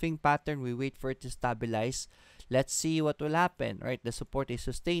engulfing pattern, we wait for it to stabilize. Let's see what will happen. Right? The support is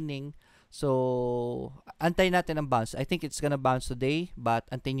sustaining. So, antayin natin ang bounce. I think it's gonna bounce today, but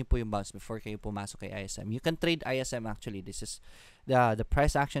antayin nyo po yung bounce before kayo pumasok kay ISM. You can trade ISM actually. This is the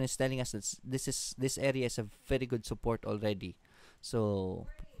price action is telling us that this area is a very good support already. So,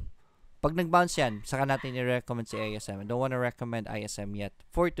 pag nag-bounce yan, saka natin i-recommend si ISM. I don't wanna recommend ISM yet.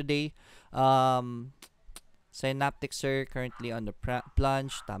 For today, Synaptic Sir currently on the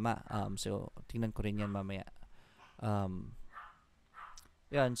plunge. Tama. So, tingnan ko rin yan mamaya.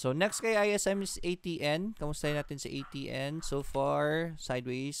 Yan. So, next kay ISM is ATN. Kamustahin natin sa ATN. So far,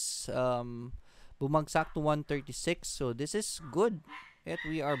 sideways, bumagsak to 136. So, this is good. Yet,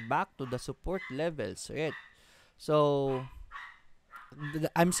 we are back to the support levels. Right? So,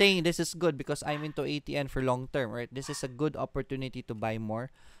 I'm saying this is good because I'm into ATN for long term. Right? This is a good opportunity to buy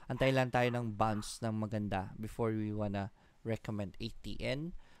more. Antay lang tayo ng bounce ng maganda before we wanna recommend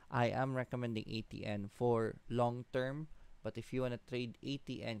ATN. I am recommending ATN for long term. But if you wanna trade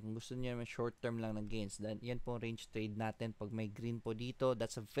ATN, kung gusto niyo naman short term lang ng gains, then yan po range trade natin. Pag may green po dito,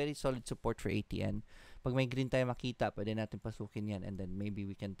 that's a very solid support for ATN. Pag may green tayo makita, pwede natin pasukin yan and then maybe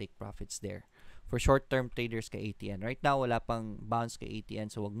we can take profits there. For short term traders kay ATN. Right now, wala pang bounce kay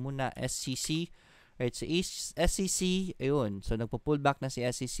ATN. So, wag muna. SCC. Right, so SCC, ayun. So, nagpo-pull back na si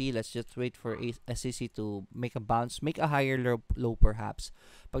SCC. Let's just wait for SCC to make a bounce. Make a higher low perhaps.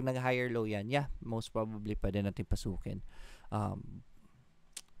 Pag nag-higher low yan, yeah, most probably pwede natin pasukin.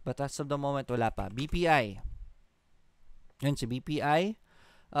 But as of the moment, wala pa. BPI. Yun, si BPI.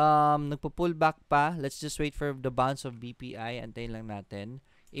 Nagpo-pull back pa. Let's just wait for the bounce of BPI. Antayin lang natin.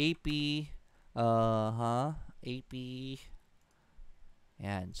 AP. AP.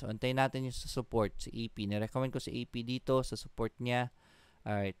 Yan. So, antayin natin yung sa support. Si AP. Nirecommend ko si AP dito sa support niya.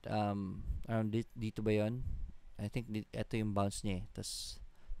 Alright. Around dito ba yun? I think ito yung bounce niya. Tapos,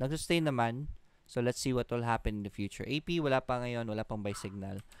 nag-sustain naman. So, let's see what will happen in the future. AP, wala pa ngayon. Wala pang buy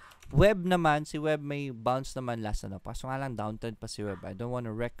signal. Web naman. Si Web may bounce naman last ano. Paso nga lang downtrend pa si Web. I don't want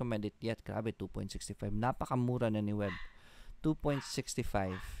to recommend it yet. Grabe, 2.65. Napakamura na ni Web.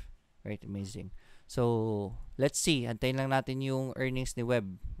 2.65. Right, amazing. So, let's see. Antayin lang natin yung earnings ni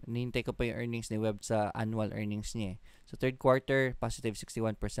Web. Hinihintay ko pa yung earnings ni Web sa annual earnings niya. So, third quarter, positive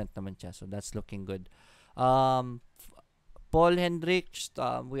 61% naman siya. So, that's looking good. Paul Hendricks,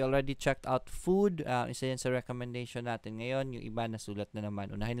 we already checked out food. Isa yan sa recommendation natin ngayon. Yung iba nasulat na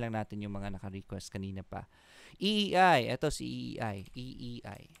naman. Unahin lang natin yung mga naka-request kanina pa. EEI. Ito si EEI.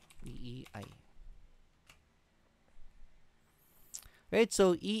 EEI. Right,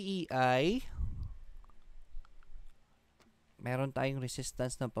 so EEI, meron tayong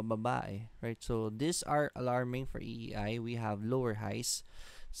resistance na pababa eh. Right, so these are alarming for EEI. We have lower highs.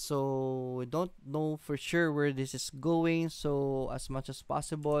 So, we don't know for sure where this is going. So, as much as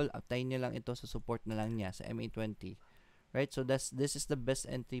possible, uptayin nyo lang ito sa support na lang niya sa MA20. Right, so this is the best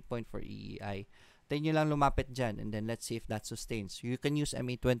entry point for EEI. Uptayin nyo lang lumapit dyan and then let's see if that sustains. You can use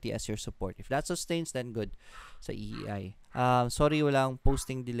MA20 as your support. If that sustains, then good sa EEI. Sorry, walang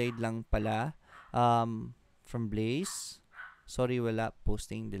posting delayed lang pala from Blaze. Sorry, wala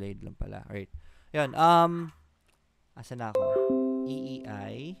posting delayed lang pala. Alright. Yun, asan na ako?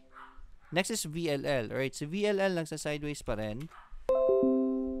 EEI. Next is VLL. Alright, so VLL nagsa sideways pa rin.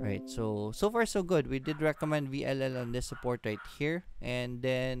 Alright, so far so good. We did recommend VLL on this support right here. And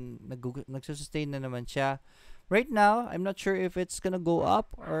then, nagsusustain na naman siya. Right now, I'm not sure if it's gonna go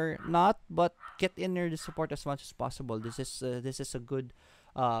up or not, but get in near the support as much as possible. This is a good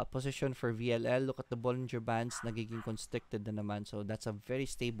position for VLL. Look at the Bollinger Bands, nagiging constricted na naman. So, that's a very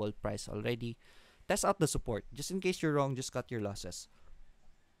stable price already. Test out the support. Just in case you're wrong, just cut your losses.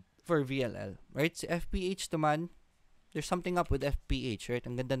 For VLL. Right? Si FPH naman, there's something up with FPH, right?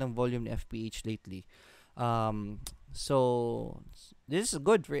 Ang ganda ng volume ni FPH lately. So, this is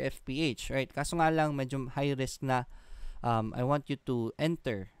good for FPH, right? Kaso nga lang, medyo high risk na I want you to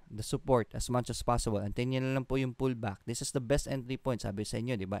enter the support as much as possible. Antayin nyo na lang po yung pullback. This is the best entry point, sabi sa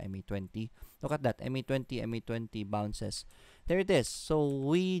inyo, di ba? MA20. Look at that. MA20 bounces. There it is. So,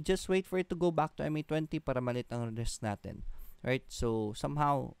 we just wait for it to go back to MA20 para malit ang risk natin. Right? So,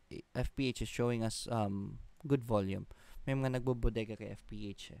 somehow, FPH is showing us good volume. May mga nagbubodega kay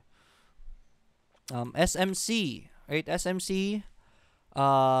FPH eh. SMC. Right? SMC.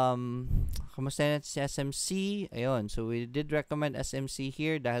 Kamusta natin si SMC? Ayun. So, we did recommend SMC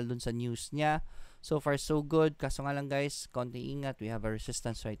here dahil dun sa news niya. So far, so good. Kaso nga lang guys, konting ingat. We have a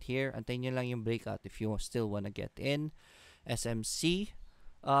resistance right here. Antayin nyo lang yung breakout if you still wanna get in. SMC.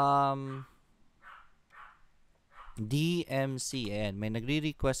 DMC. Ayan. May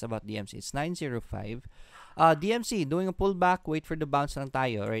nagre-request about DMC. It's 905. DMC, doing a pullback. Wait for the bounce lang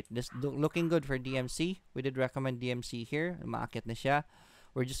tayo. Right? This looking good for DMC. We did recommend DMC here. Maakit na siya.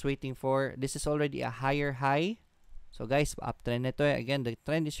 We're just waiting for, this is already a higher high. So guys, uptrend nito. Again, the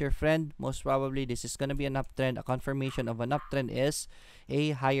trend is your friend. Most probably, this is gonna be an uptrend. A confirmation of an uptrend is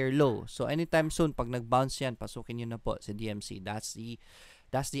a higher low. So anytime soon, pag nag-bounce yan, pasukin nyo na po si DMC. That's the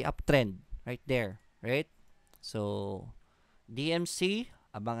uptrend right there. Right? So, DMC,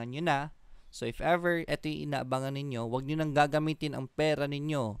 abangan nyo na. So, if ever ito yung inaabangan ninyo, huwag nyo nang gagamitin ang pera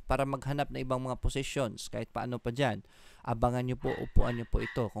ninyo para maghanap na ibang mga positions, kahit paano pa dyan. abangan nyo po, upuan nyo po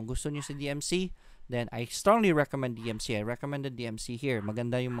ito. Kung gusto nyo si DMC, then I strongly recommend DMC. I recommend the DMC here.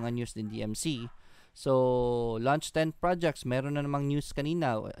 Maganda yung mga news din DMC. So, launch 10 projects. Meron na namang news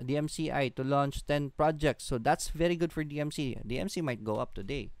kanina. DMCI to launch 10 projects. So, that's very good for DMC. DMC might go up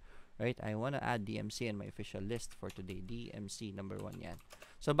today. Right? I want to add DMC in my official list for today. DMC, number 1 yan.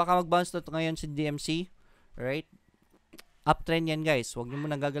 So, baka mag-bounce to ngayon si DMC. Right? Uptrend yan, guys. Huwag nyo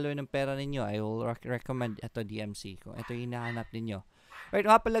muna gagalawin ng pera ninyo. I will recommend ito DMC. Kung ito yung hinahanap ninyo. Right,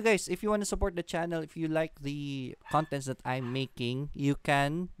 nga pala guys, if you want to support the channel, if you like the contents that I'm making, you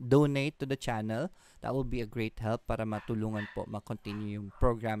can donate to the channel. That will be a great help para matulungan po ma-continue yung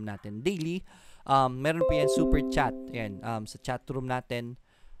program natin daily. Meron po yan super chat. Yan, sa chat room natin.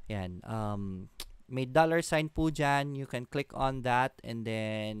 Yan, may $sign po dyan. You can click on that and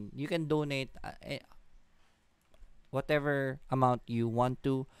then you can donate whatever amount you want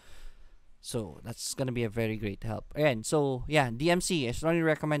to. So, that's gonna be a very great help. Ayan, so, yeah, DMC. I strongly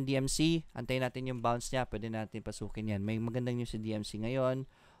recommend DMC. Antayin natin yung bounce niya. Pwede natin pasukin yan. May magandang news si DMC ngayon.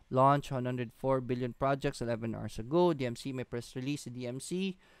 Launch 104 billion projects 11 hours ago. DMC, may press release si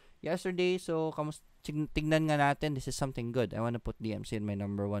DMC yesterday. So, tignan nga natin. This is something good. I wanna put DMC in my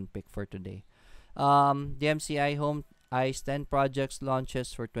number 1 pick for today. DMCI Home ICE 10 projects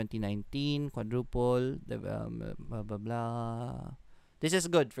launches for 2019. Quadruple. Blah, blah, blah. This is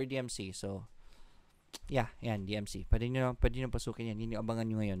good for DMC. So, yeah, yan, DMC. Pwede nyo pasukin yan. Yun yung abangan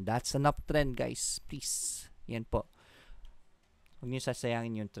nyo ngayon. That's an uptrend, guys. Please. Yan po. Huwag nyo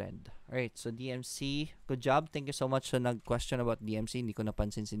sasayangin yung trend. Alright, so DMC. Good job. Thank you so much sa nag-question about DMC. Hindi ko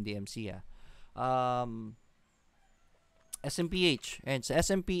napansin si DMC, ah. SMPH. And sa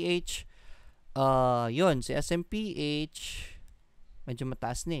SMPH, yun, si SMPH, medyo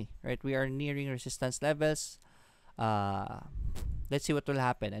mataas ni. Right, we are nearing resistance levels. Let's see what will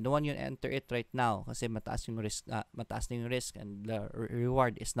happen. I don't want you to enter it right now kasi mataas yung risk, and the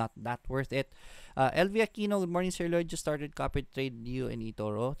reward is not that worth it. LV Aquino, good morning Sir Lloyd. Just started copy trade you in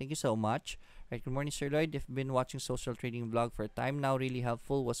eToro. Thank you so much. Right, good morning Sir Lloyd. I've been watching social trading vlog for a time now. Really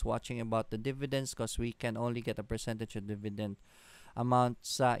helpful. Was watching about the dividends because we can only get a percentage of dividend amount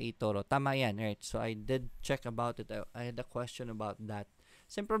sa eToro. Tama yan, right? So I did check about it. I had a question about that.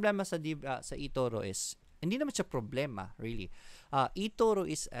 Same problema sa eToro is hindi naman siya problema, really. eToro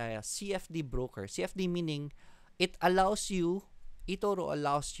is a CFD broker. CFD meaning eToro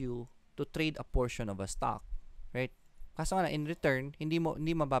allows you to trade a portion of a stock, right? Kaso nga in return, hindi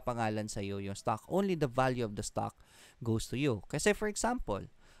mapapangalan sa iyo yung stock. Only the value of the stock goes to you. Kasi for example,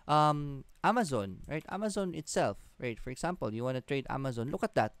 Amazon, right? Amazon itself, right? For example, you want to trade Amazon. Look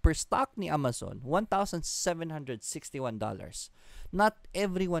at that. Per stock ni Amazon, $1,761. Not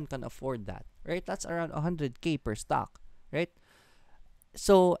everyone can afford that, right? That's around 100K per stock, right?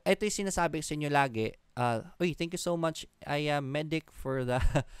 So, ito yung sinasabi ko sa inyo lagi. Thank you so much, I am Medic for the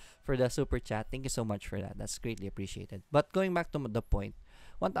for the super chat. Thank you so much for that. That's greatly appreciated. But going back to the point,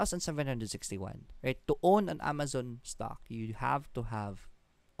 1,761, right? To own an Amazon stock, you have to have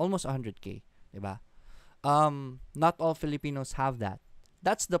almost 100K, diba? Not all Filipinos have that.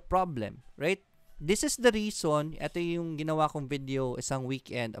 That's the problem, right? This is the reason, ito yung ginawa kong video isang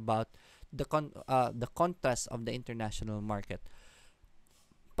weekend about the contrast of the international market.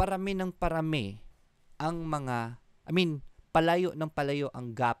 Parami ng parami ang mga, palayo ng palayo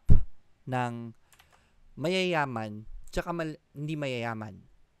ang gap ng mayayaman tsaka hindi mayayaman.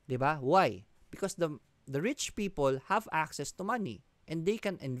 Diba? Why? Because the rich people have access to money and they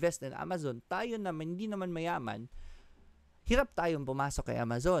can invest in Amazon. Tayo naman, hindi naman mayaman, hirap tayong pumasok kay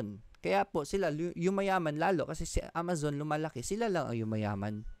Amazon. Kaya po sila yumayaman lalo kasi si Amazon lumalaki. Sila lang ang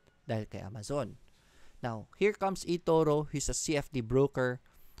yumayaman dahil kay Amazon. Now, here comes eToro. He's a CFD broker.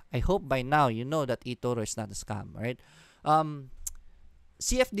 I hope by now you know that eToro is not a scam, right?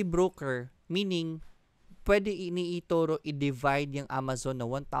 CFD broker meaning pwede ni eToro i-divide yung Amazon na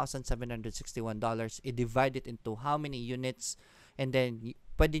 $1,761, i-divide it into how many units, and then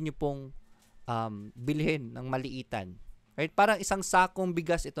pwede nyo pong bilhin ng maliitan. Right? Parang isang sakong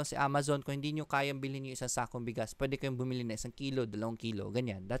bigas itong si Amazon. Kung hindi nyo kayang bilhin yung isang sakong bigas, pwede kayong bumili na 1 kilo, 2 kilo,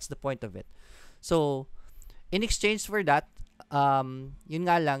 ganyan. That's the point of it. So, in exchange for that, yun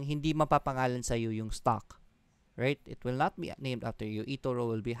nga lang, hindi mapapangalan sa iyo yung stock. Right? It will not be named after you. eToro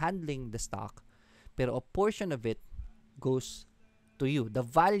will be handling the stock, pero a portion of it goes to you. The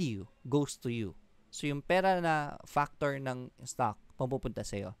value goes to you. So, yung pera na factor ng stock, pupunta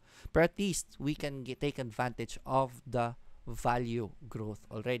sa iyo. But at least, we can take advantage of the value growth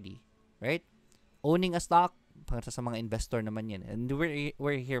already. Right? Owning a stock, para sa mga investor naman yan. And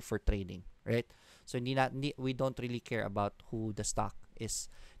we're here for trading. Right? So, we don't really care about who the stock is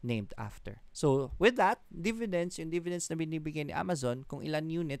named after. So, with that, dividends, yung dividends na binibigay ni Amazon, kung ilan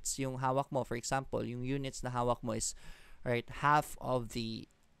units yung hawak mo, for example, yung units na hawak mo is, right, half of the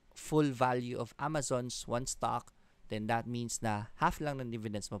full value of Amazon's one stock, then that means na half lang ng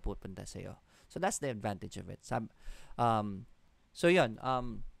dividends mapupunta sa'yo. So, that's the advantage of it. So, yun.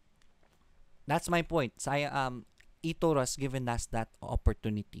 That's my point. eToro has given us that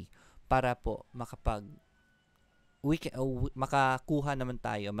opportunity para po makakuha naman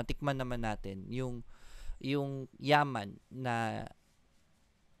tayo, matikman naman natin yung yaman na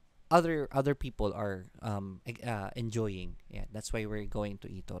other people are enjoying. Yeah, that's why we're going to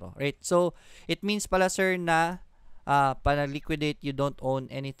eToro. Right? So, it means pala, sir, na para liquidate, you don't own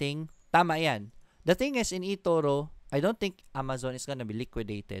anything. Tama yan. The thing is, in eToro, I don't think Amazon is gonna be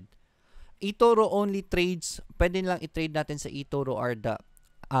liquidated. eToro only trades, pwede lang i-trade natin sa eToro are the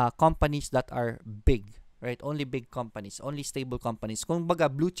companies that are big, right? Only big companies, only stable companies. Kung baga,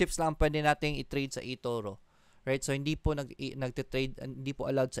 blue chips lang pwede natin i-trade sa eToro, right? So, hindi po nagtitrade, hindi po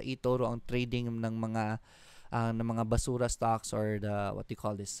allowed sa eToro ang trading ng mga basura stocks or the, what do you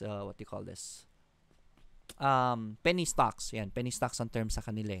call this? Penny stocks. Yan, penny stocks ang term sa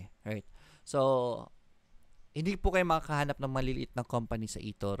kanila, right? So, hindi po kayo makakahanap ng maliliit na company sa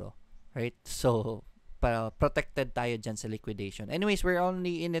eToro. Right? So, para protected tayo dyan sa liquidation. Anyways, we're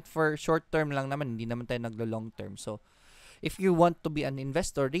only in it for short term lang naman. Hindi naman tayo naglo-long term. So, if you want to be an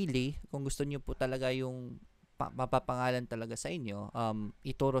investor, really, kung gusto nyo po talaga yung mapapangalan talaga sa inyo,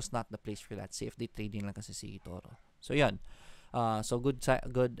 eToro's not the place for that. CFD trading lang kasi si eToro. So, yun. So good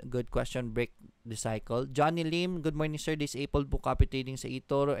question. Break the cycle. Johnny Lim, good morning, sir. Disabled po copy trading sa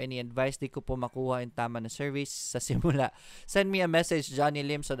eToro. Any advice? Di ko po makuha yung tama na service sa simula. Send me a message, Johnny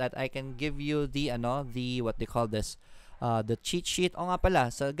Lim, so that I can give you the what they call this, the cheat sheet. O nga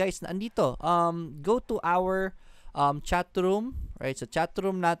pala, so guys, andito. Go to our chat room, right? Sa chat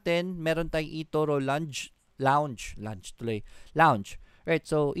room natin, meron tayong eToro lounge, right?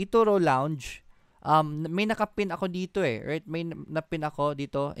 So eToro lounge. May nakapin ako dito right? May napin ako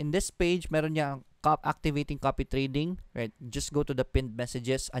dito. In this page, meron niya activating copy trading, right? Just go to the pinned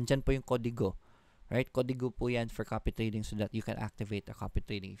messages. Andyan po yung kodigo, right? Kodigo po yan for copy trading so that you can activate the copy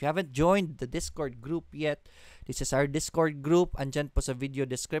trading. If you haven't joined the Discord group yet, this is our Discord group. Andyan po sa video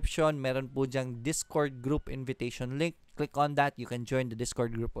description. Meron po diyang Discord group invitation link. Click on that. You can join the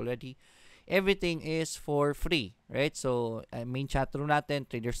Discord group already. Everything is for free, right? So, main chat room natin,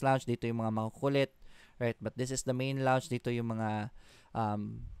 Traders Lounge, dito yung mga makukulit, right? But this is the main lounge, dito yung mga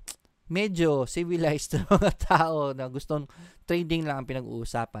medyo civilized na mga tao na gustong trading lang ang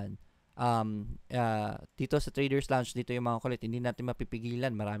pinag-uusapan. Dito sa Traders Lounge, dito yung mga kulit, hindi natin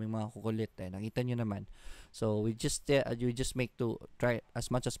mapipigilan, maraming mga kukulit, nakita nyo naman. So, we just make to try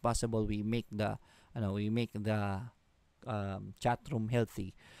as much as possible, we make the chat room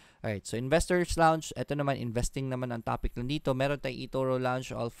healthy. Alright, so Investors Lounge, ito naman, investing naman ang topic lang dito. Meron tayong eToro Lounge,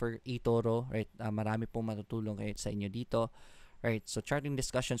 all for eToro, right? Marami pong matutulong kayo sa inyo dito. Right, so charting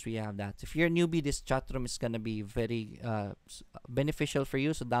discussions, we have that. If you're a newbie, this chat room is gonna be very beneficial for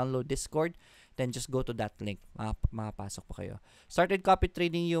you. So download Discord, then just go to that link. Makapasok po kayo. Started copy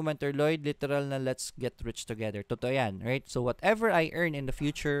trading you, Mentor Lloyd. Literal na let's get rich together. Totoo yan, right? So whatever I earn in the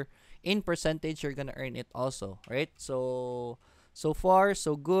future, in percentage, you're gonna earn it also, right? So far,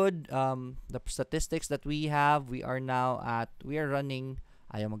 so good. The statistics that we have, we are running,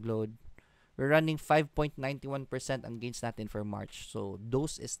 ayaw mag-load. We're running 5.91% ang gains natin for March. So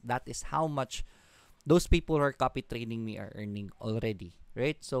that is how much those people who are copy trading me are earning already,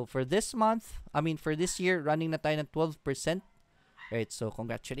 right? So for this year, running na tayo ng 12%. Right? So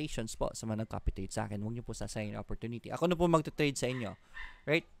congratulations po sa mga nag-copy trade sa akin. Huwag niyo po sasayangin yung opportunity. Ako na po magte-trade sa inyo.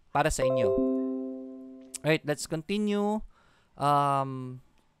 Right? Para sa inyo. Right, let's continue.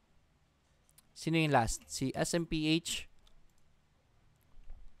 Sino yung last? Si SMPH.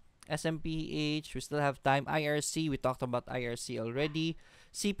 We still have time. IRC, we talked about IRC already.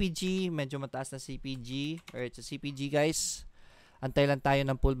 CPG, medyo mataas na CPG. Alright, so CPG guys, antay lang tayo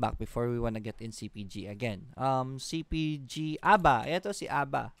ng pullback before we wanna get in CPG again. CPG, ABA. Ito si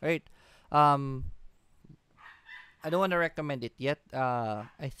ABA. Alright. I don't wanna recommend it yet.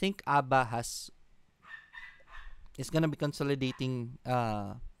 I think ABA is gonna be consolidating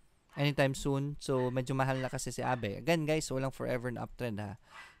anytime soon. So, medyo mahal na kasi si ABA. Again, guys, walang forever na uptrend ha.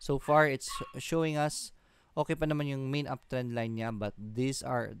 So far, it's showing us, okay pa naman yung main uptrend line niya, but it's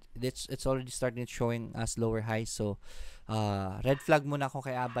already starting showing us lower highs. So, red flag muna ako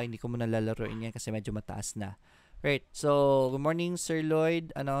kay ABA. Hindi ko muna lalaroin yan kasi medyo mataas na. Right. So, good morning, Sir Lloyd.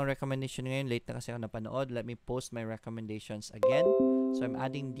 Ano ang recommendation ngayon? Late na kasi ako napanood. Let me post my recommendations again. So, I'm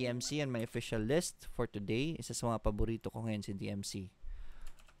adding DMC on my official list for today. Isa sa mga paborito ko ngayon si DMC.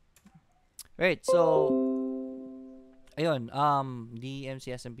 Right, so ayun, DMC,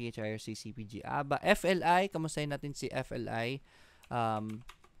 SMP, HIRC, CPG, ABA, FLI, kamustahin natin si FLI.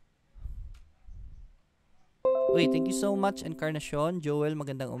 Thank you so much, Encarnacion. Joel,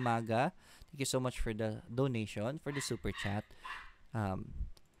 magandang umaga. Thank you so much for the donation, for the super chat.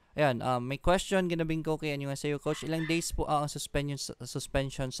 May question ginabing ko kay ano nga sa'yo, Coach. Ilang days po ang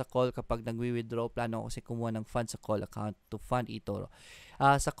suspension sa call kapag nagwi-withdraw? Plano ko kasi kumuha ng funds sa call account to fund eToro.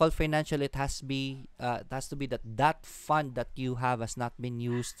 Sa call financial, it has to be that fund that you have has not been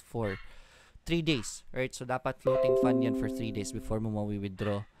used for 3 days, right? So dapat floating fund yan for 3 days before mo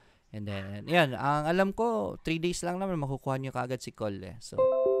mawi-withdraw. And then, ang alam ko, 3 days lang naman makukuha nyo kaagad si call eh. So,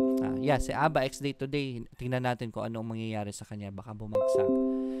 si ABA X day today, tingnan natin kung anong mangyayari sa kanya, baka bumagsak.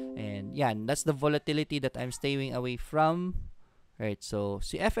 And that's the volatility that I'm staying away from. Right, so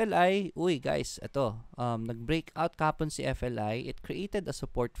si FLI, guys, ito, nag-breakout kapon si FLI. It created a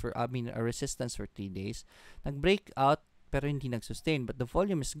support a resistance for 3 days. Nag-breakout pero hindi nag-sustain, but the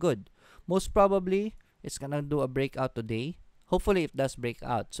volume is good. Most probably, it's gonna do a breakout today. Hopefully, it does break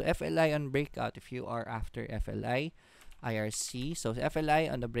out. So, FLI on breakout if you are after FLI, IRC. So,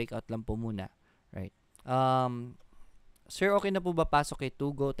 FLI on the breakout lang po muna. Right. Sir, okay na po ba pasok kay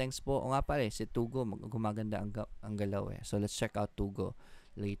Tugo? Thanks po. O nga pala, si Tugo, gumaganda ang galaw eh. So, let's check out Tugo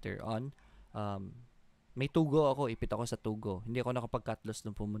later on. May Tugo ako. Ipit ako sa Tugo. Hindi ako nakapag-cut loss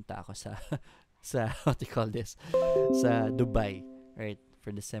nung pumunta ako sa what do you call this? Sa Dubai. Right.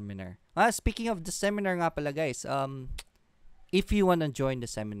 For the seminar. Speaking of the seminar nga pala, guys. If you want to join the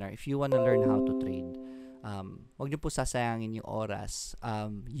seminar, if you want to learn how to trade, wag niyo po sasayangin yung oras.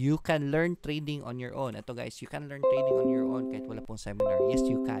 You can learn trading on your own. Ito guys, you can learn trading on your own kahit wala pong seminar. Yes,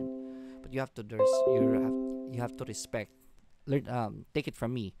 you can. But you have to respect. Learn, take it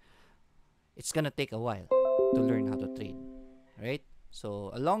from me. It's gonna take a while to learn how to trade. Right?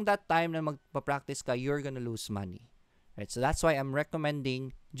 So, along that time na magpa-practice ka, you're gonna lose money. Right? So, that's why I'm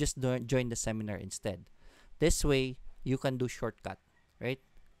recommending just join the seminar instead. This way, you can do shortcut, right?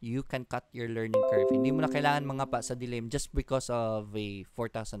 You can cut your learning curve. Hindi mo na kailangan mga pa sa dilim just because of a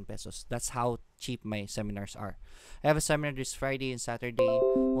 4,000 pesos. That's how cheap my seminars are. I have a seminar this Friday and Saturday,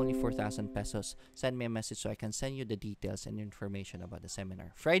 only 4,000 pesos. Send me a message so I can send you the details and information about the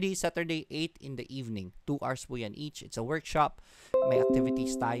seminar. Friday, Saturday, 8 in the evening. 2 hours po yan each. It's a workshop. May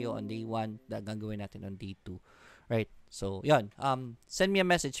activities tayo on day 1 na gagawin natin on day 2. Right? So, yun. Send me a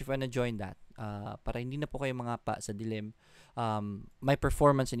message if you wanna join that. Para hindi na po kayo mga pa sa dilim. My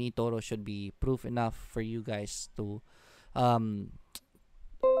performance in eToro should be proof enough for you guys to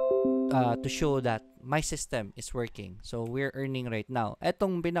show that my system is working. So, we're earning right now.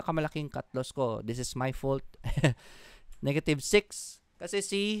 Etong pinakamalaking cut loss ko, this is my fault. -6. Kasi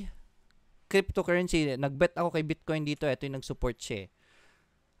si cryptocurrency, nagbet ako kay Bitcoin dito. Ito yung nag-support siya.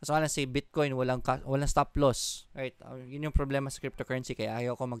 So, alam si Bitcoin, walang stop loss. Right? Yun yung problema sa cryptocurrency. Kaya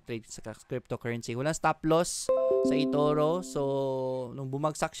ayaw ko mag-trade sa cryptocurrency. Walang stop loss sa eToro. So, nung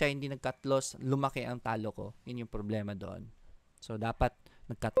bumagsak siya, hindi nag-cut loss, lumaki ang talo ko. Yun yung problema doon. So, dapat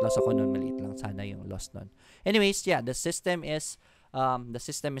nag-cut loss ako noon. Maliit lang sana yung loss noon. Anyways, the system is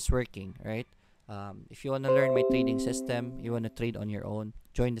working. Right? If you want to learn my trading system, you want to trade on your own,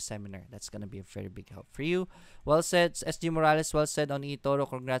 join the seminar. That's going to be a very big help for you. Well said, SG Morales, well said on eToro.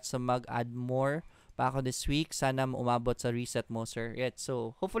 Congrats sa mag-add more pa ako this week. Sana umabot sa reset mo, sir. Right,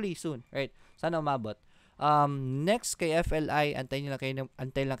 so, hopefully soon. Right? Sana umabot. Next kay FLI, antay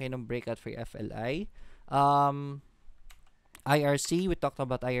lang kayo ng breakout for FLI. IRC, we talked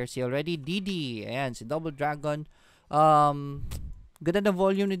about IRC already. DD, ayan, si Double Dragon. Ganda na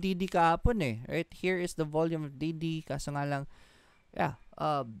volume ni DD kahapon eh. Right? Here is the volume of DD. Kaso nga lang,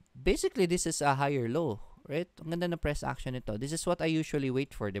 basically this is a higher low. Right? Ang ganda na press action ito. This is what I usually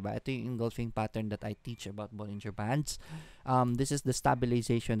wait for, diba? Ito yung engulfing pattern that I teach about Bollinger Bands. This is the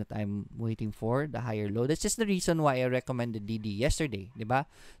stabilization that I'm waiting for, the higher low. That's just the reason why I recommended DD yesterday, diba?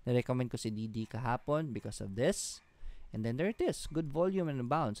 Na-recommend ko si DD kahapon because of this. And then there it is. Good volume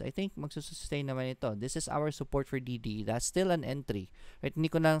and bounce. I think magsusustain naman ito. This is our support for DD. That's still an entry. Right? Hindi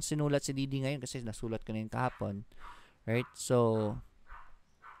ko na sinulat si DD ngayon kasi nasulat ko na yung kahapon. Right? So,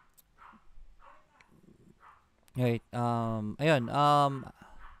 right. Ayun.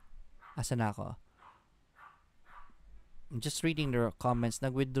 Asa na ako? I'm just reading the comments.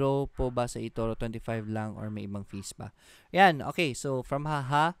 Nag-withdraw po ba sa eToro 25 lang or may ibang fees pa? Yan. Okay. So, from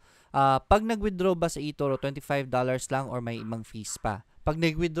Haha, pag nag-withdraw ba sa eToro, $25 lang or may ibang fees pa? Pag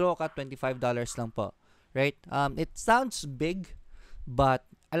nag-withdraw ka, $25 lang po. Right? It sounds big, but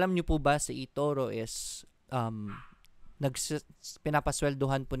alam nyo po ba sa eToro is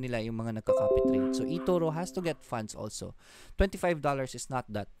pinapasweldohan po nila yung mga nagka-copy trade. So eToro has to get funds also. $25 is not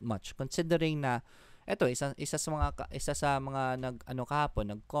that much considering na eto isa sa mga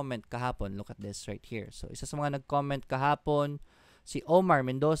nag-comment kahapon. Look at this right here. So isa sa mga nag-comment kahapon si Omar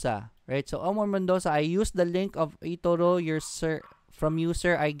Mendoza, right? So Omar Mendoza, I used the link of eToro from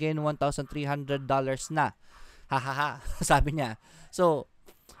user, I gain $1,300 na. Hahaha, sabi niya. So,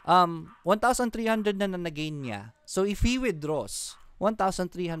 1,300 na na-gain niya. So, if he withdraws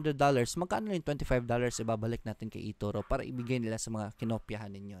 $1,300, magkano yung $25 ibabalik natin kay eToro para ibigay nila sa mga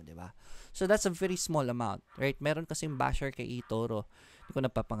kinopyahan ninyo, di ba? So, that's a very small amount, right? Meron kasing basher kay eToro. Hindi ko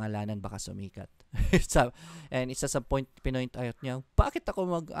napapangalanan, baka sumikat. And isa sa pinoint out niya, bakit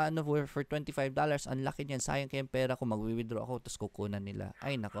ako for $25? Ang laki niyan, sayang kayong pera ko, mag-withdraw ako, tapos kukunan nila.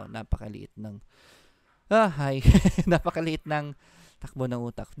 Ay, nako, napakaliit ng napakaliit ng takbo ng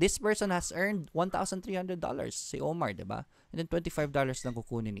utak. This person has earned $1,300, si Omar, diba? And then $25 lang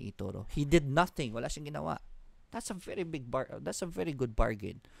kukunin ni eToro. He did nothing. Wala siyang ginawa. That's a very good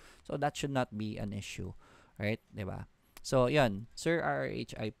bargain. So that should not be an issue. Right? Diba? So, yan. Sir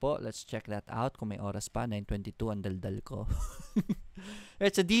RHI po. Let's check that out. Kung may oras pa. 9:22 ang daldal ko. Right,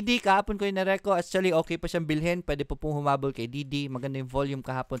 so DD, kahapon ko yung nareko. Actually, okay pa siyang bilhin. Pwede po pong humabol kay DD. Maganda yung volume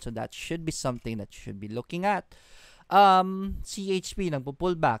kahapon. So, that should be something that you should be looking at. CHP,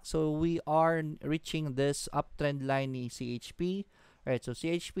 nagpo-pull back. So, we are reaching this uptrend line ni CHP. Right, so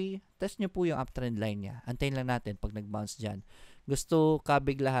CHP, test nyo po yung uptrend line niya. Antayin lang natin pag nag-bounce dyan. Gusto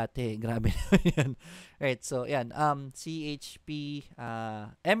kabig lahat eh. Grabe naman yan. Right, so yan. CHP,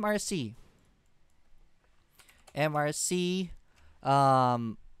 MRC.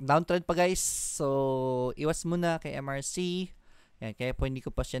 Downtrend pa guys. So, iwas muna kay MRC. Yan, kaya po hindi ko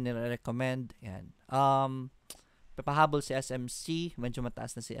pa siya nire-recommend. Yan. Papahabol si SMC. Medyo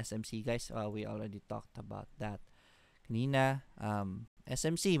mataas na si SMC guys. We already talked about that kanina.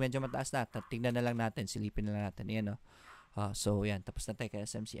 SMC, medyo mataas na. Tignan na lang natin. Silipin na lang natin. Yan, no? So, yan. Tapos na tayo kay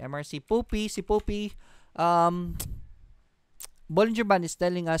SMC. MRC, Poopy. Si Poopy, Bollinger Band is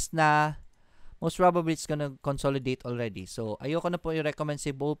telling us na most probably it's gonna consolidate already. So, ayoko na po i-recommend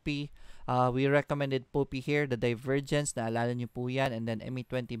si Poopy. We recommended Poopy here. The divergence, naalala nyo po yan. And then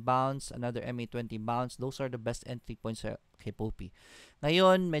MA20 bounce, another MA20 bounce. Those are the best entry points kay Poopy.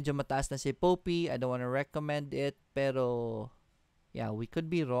 Ngayon, medyo mataas na si Poopy. I don't wanna recommend it. Pero, yeah, we could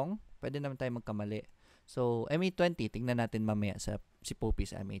be wrong. Pwede naman tayo magkamali. So, MA20, tingnan natin mamaya si Poopy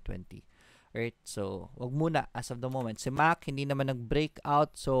sa MA20. Right? So, wag muna as of the moment. Si Mac, hindi naman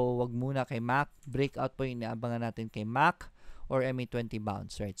nag-breakout. So, wag muna kay Mac. Breakout po yung inaabangan natin kay Mac or MA20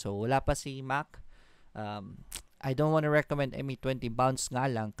 bounce. Right? So, wala pa si Mac. I don't want to recommend MA20 bounce nga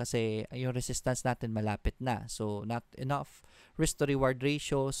lang kasi yung resistance natin malapit na. So, not enough risk to reward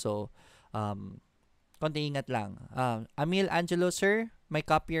ratio. So, konti ingat lang. Amil Angelo, sir, may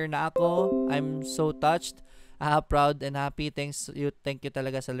copier na ako. I'm so touched. Proud and happy. Thank you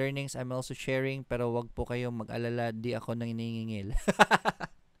talaga sa learnings. I'm also sharing, pero wag po kayong mag-alala, di ako nang hiningil.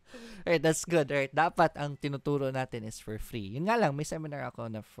 Right, that's good. Right, dapat ang tinuturo natin is for free. Yun nga lang, may seminar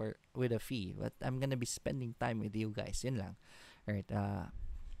ako na with a fee, but I'm gonna be spending time with you guys. Yun lang. Right,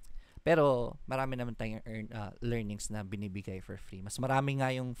 pero marami naman tayong learnings na binibigay for free. Mas marami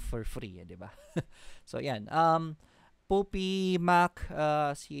nga yung for free, di ba? So, yan. Poopy, Mac,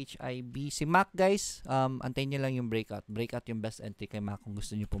 CHIB. Si Mac, guys, antayin nyo lang yung breakout. Breakout yung best entry kay Mac kung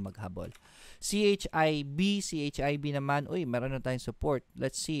gusto nyo po maghabol. CHIB naman, uy, meron na tayong support.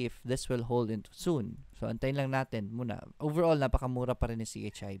 Let's see if this will hold into soon. So, antayin lang natin muna. Overall, napakamura pa rin ni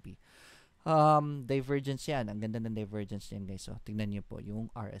CHIB. Divergence yan. Ang ganda ng divergence yan, guys. So, tingnan nyo po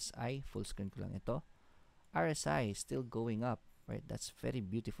yung RSI. Full screen ko lang ito. RSI is still going up. Right, that's very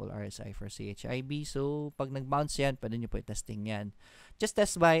beautiful RSI for CHIB. So, pag nag-bounce yan, pwede nyo po i-testing yan. Just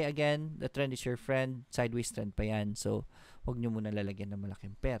test buy. Again, the trend is your friend. Sideways trend pa yan. So, huwag nyo muna lalagyan ng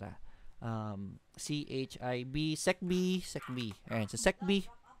malaking pera. CHIB, SECB. Ayan, so SECB.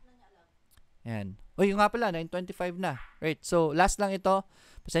 Ayan. O, yung nga pala, 9.25 na. Right, so, last lang ito.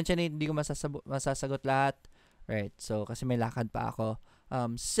 Pasensya na, hindi ko masasagot lahat. Right, so, kasi may lakad pa ako.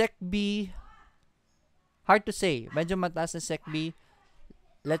 SECB, hard to say. Medyo mataas na SECB.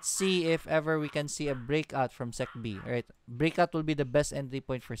 Let's see if ever we can see a breakout from SECB. Right? Breakout will be the best entry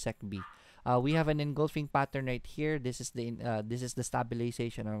point for SECB. We have an engulfing pattern right here. This is the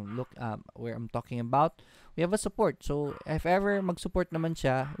stabilization where I'm talking about. We have a support. So if ever mag-support naman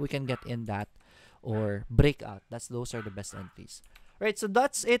siya, we can get in that or breakout. Those are the best entries. Right, so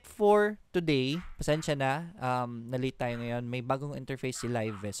that's it for today. Pasensya na, na-late tayo ngayon. May bagong interface si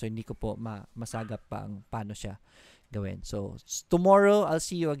Live so hindi ko po masagap pa ang paano siya gawin. So, tomorrow, I'll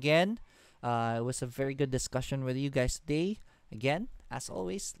see you again. It was a very good discussion with you guys today. Again, as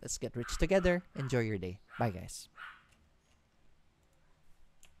always, let's get rich together. Enjoy your day. Bye, guys.